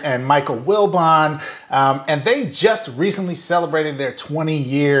Kornheiser and Michael Wilbon. And they just recently celebrated their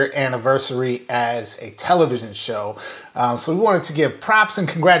 20-year anniversary as a television show. So we wanted to give props and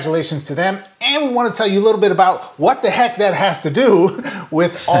congratulations to them. And we want to tell you a little bit about what the heck that has to do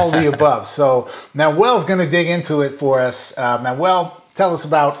with all the above. So Manuel's going to dig into it for us. Manuel, tell us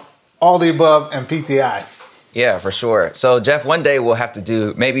about all the above and PTI. Yeah, for sure. So Jeff, one day we'll have to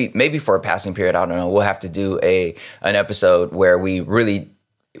do, maybe for a passing period, I don't know, we'll have to do an episode where we really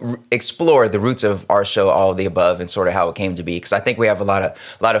explore the roots of our show, All of the Above, and sort of how it came to be. Because I think we have a lot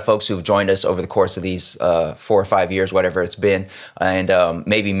of folks who've joined us over the course of these 4 or 5 years, whatever it's been, and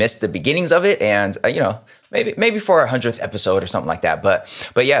maybe missed the beginnings of it, and maybe for our 100th episode or something like that. But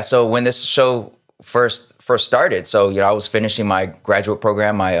yeah, so when this show first started, so I was finishing my graduate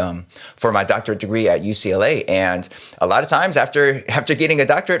program, for my doctorate degree at UCLA, and a lot of times after getting a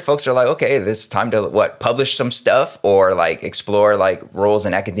doctorate, folks are like, okay, this is time to publish some stuff, or explore roles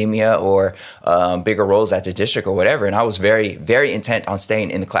in academia, or bigger roles at the district or whatever. And I was very, very intent on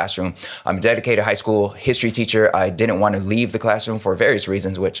staying in the classroom. I'm a dedicated high school history teacher. I didn't want to leave the classroom for various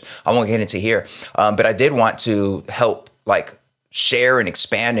reasons, which I won't get into here, but I did want to help share and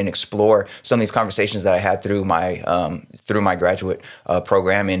expand and explore some of these conversations that I had through my graduate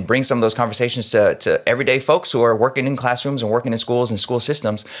program, and bring some of those conversations to everyday folks who are working in classrooms and working in schools and school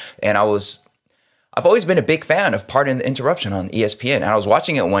systems. And I've always been a big fan of Pardon the Interruption on ESPN. And I was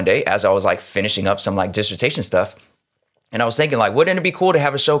watching it one day as I was finishing up some dissertation stuff. And I was thinking, wouldn't it be cool to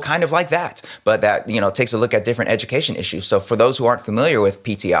have a show kind of like that, but that, takes a look at different education issues. So for those who aren't familiar with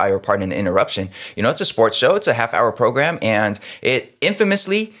PTI, or Pardon the Interruption, it's a sports show. It's a half-hour program, and it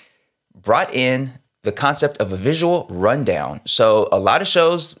infamously brought in the concept of a visual rundown. So a lot of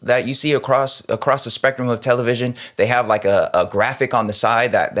shows that you see across the spectrum of television, they have a graphic on the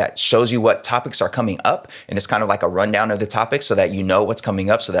side that shows you what topics are coming up. And it's kind of like a rundown of the topics, so that you know what's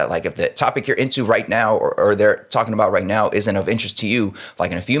coming up, so that if the topic you're into right now, or they're talking about right now, isn't of interest to you,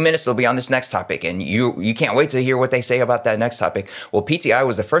 in a few minutes they'll be on this next topic, and you can't wait to hear what they say about that next topic. Well, PTI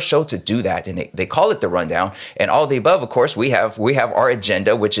was the first show to do that, and they call it the rundown. And All of the Above, of course, we have our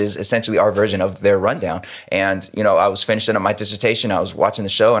agenda, which is essentially our version of their rundown. And, I was finishing up my dissertation, I was watching the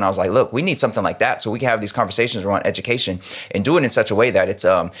show, and I was like, look, we need something like that, so we can have these conversations around education and do it in such a way that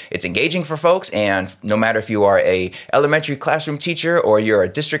it's engaging for folks. And no matter if you are a elementary classroom teacher, or you're a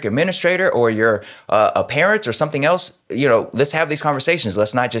district administrator, or you're a parent or something else, let's have these conversations.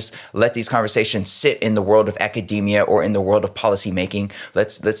 Let's not just let these conversations sit in the world of academia or in the world of policy making.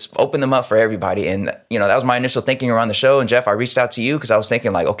 Let's open them up for everybody. And, that was my initial thinking around the show. And Jeff, I reached out to you because I was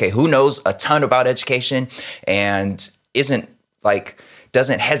thinking okay, who knows a ton about education and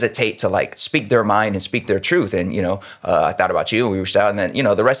doesn't hesitate to speak their mind and speak their truth. And, I thought about you, and we reached out, and then,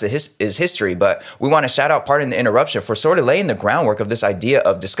 the rest is history. But we want to shout out Pardon the Interruption for sort of laying the groundwork of this idea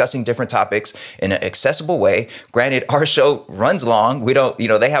of discussing different topics in an accessible way. Granted, our show runs long. We don't,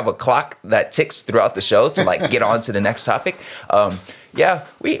 they have a clock that ticks throughout the show to get on to the next topic. Yeah,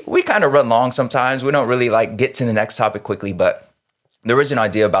 we kind of run long sometimes. We don't really get to the next topic quickly, but the original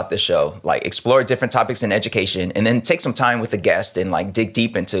idea about this show, like explore different topics in education and then take some time with the guest and like dig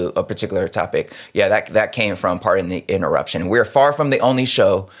deep into a particular topic. Yeah, that came from Pardon the Interruption. We're far from the only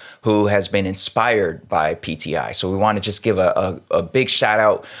show who has been inspired by PTI. So we want to just give a big shout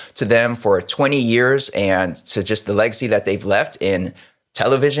out to them for 20 years and to just the legacy that they've left in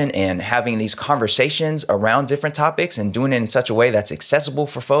television and having these conversations around different topics and doing it in such a way that's accessible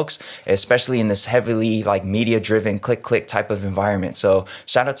for folks, especially in this heavily like media driven click type of environment. So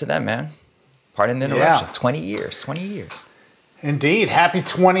shout out to them, man. Pardon the interruption. Yeah. 20 years. Indeed. Happy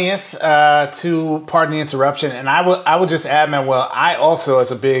 20th to Pardon the Interruption. And I would just add, Manuel, I also, as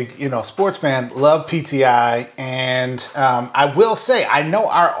a big, sports fan, love PTI. And I will say, I know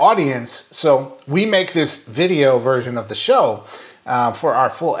our audience, so we make this video version of the show for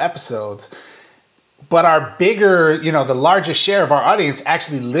our full episodes. But our bigger, the largest share of our audience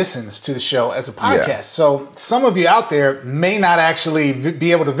actually listens to the show as a podcast. Yeah. So some of you out there may not actually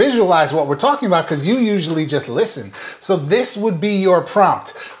be able to visualize what we're talking about because you usually just listen. So this would be your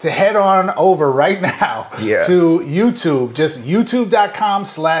prompt to head on over right now to YouTube, just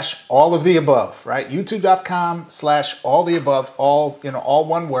youtube.com/all of the above, right? youtube.com/all the above, all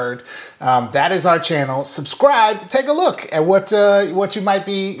one word. That is our channel. Subscribe, take a look at what you might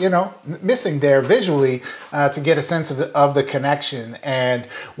be, missing there visually. To get a sense of the connection. And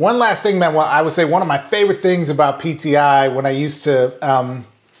one last thing, Manuel, I would say one of my favorite things about PTI when I used to,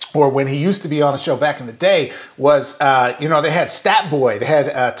 or when he used to be on the show back in the day was, they had Stat Boy, they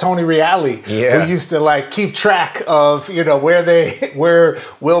had Tony Reale, who used to like keep track of, where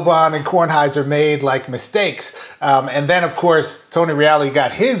Wilbon and Kornheiser made like mistakes. And then of course, Tony Reale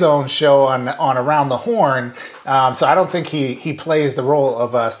got his own show on Around the Horn. So I don't think he plays the role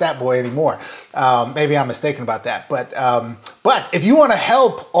of Stat Boy anymore. Maybe I'm mistaken about that. But if you want to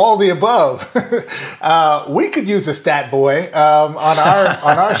help all the above, we could use a Stat Boy on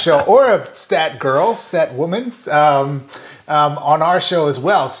our show, or a Stat Girl, Stat Woman on our show as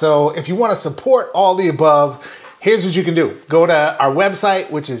well. So if you want to support all the above, here's what you can do. Go to our website,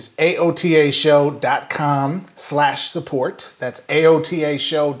 which is aotashow.com/support. That's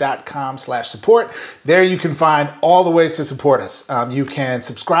aotashow.com/support. There you can find all the ways to support us. You can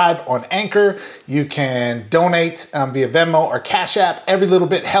subscribe on Anchor. You can donate via Venmo or Cash App. Every little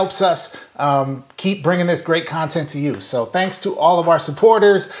bit helps us keep bringing this great content to you. So thanks to all of our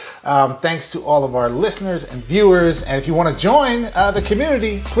supporters. Thanks to all of our listeners and viewers. And if you want to join the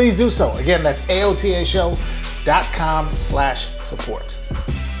community, please do so. Again, that's aotashow.com/support.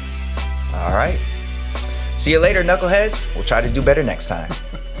 All right. See you later, knuckleheads. We'll try to do better next time.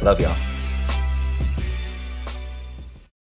 Love y'all.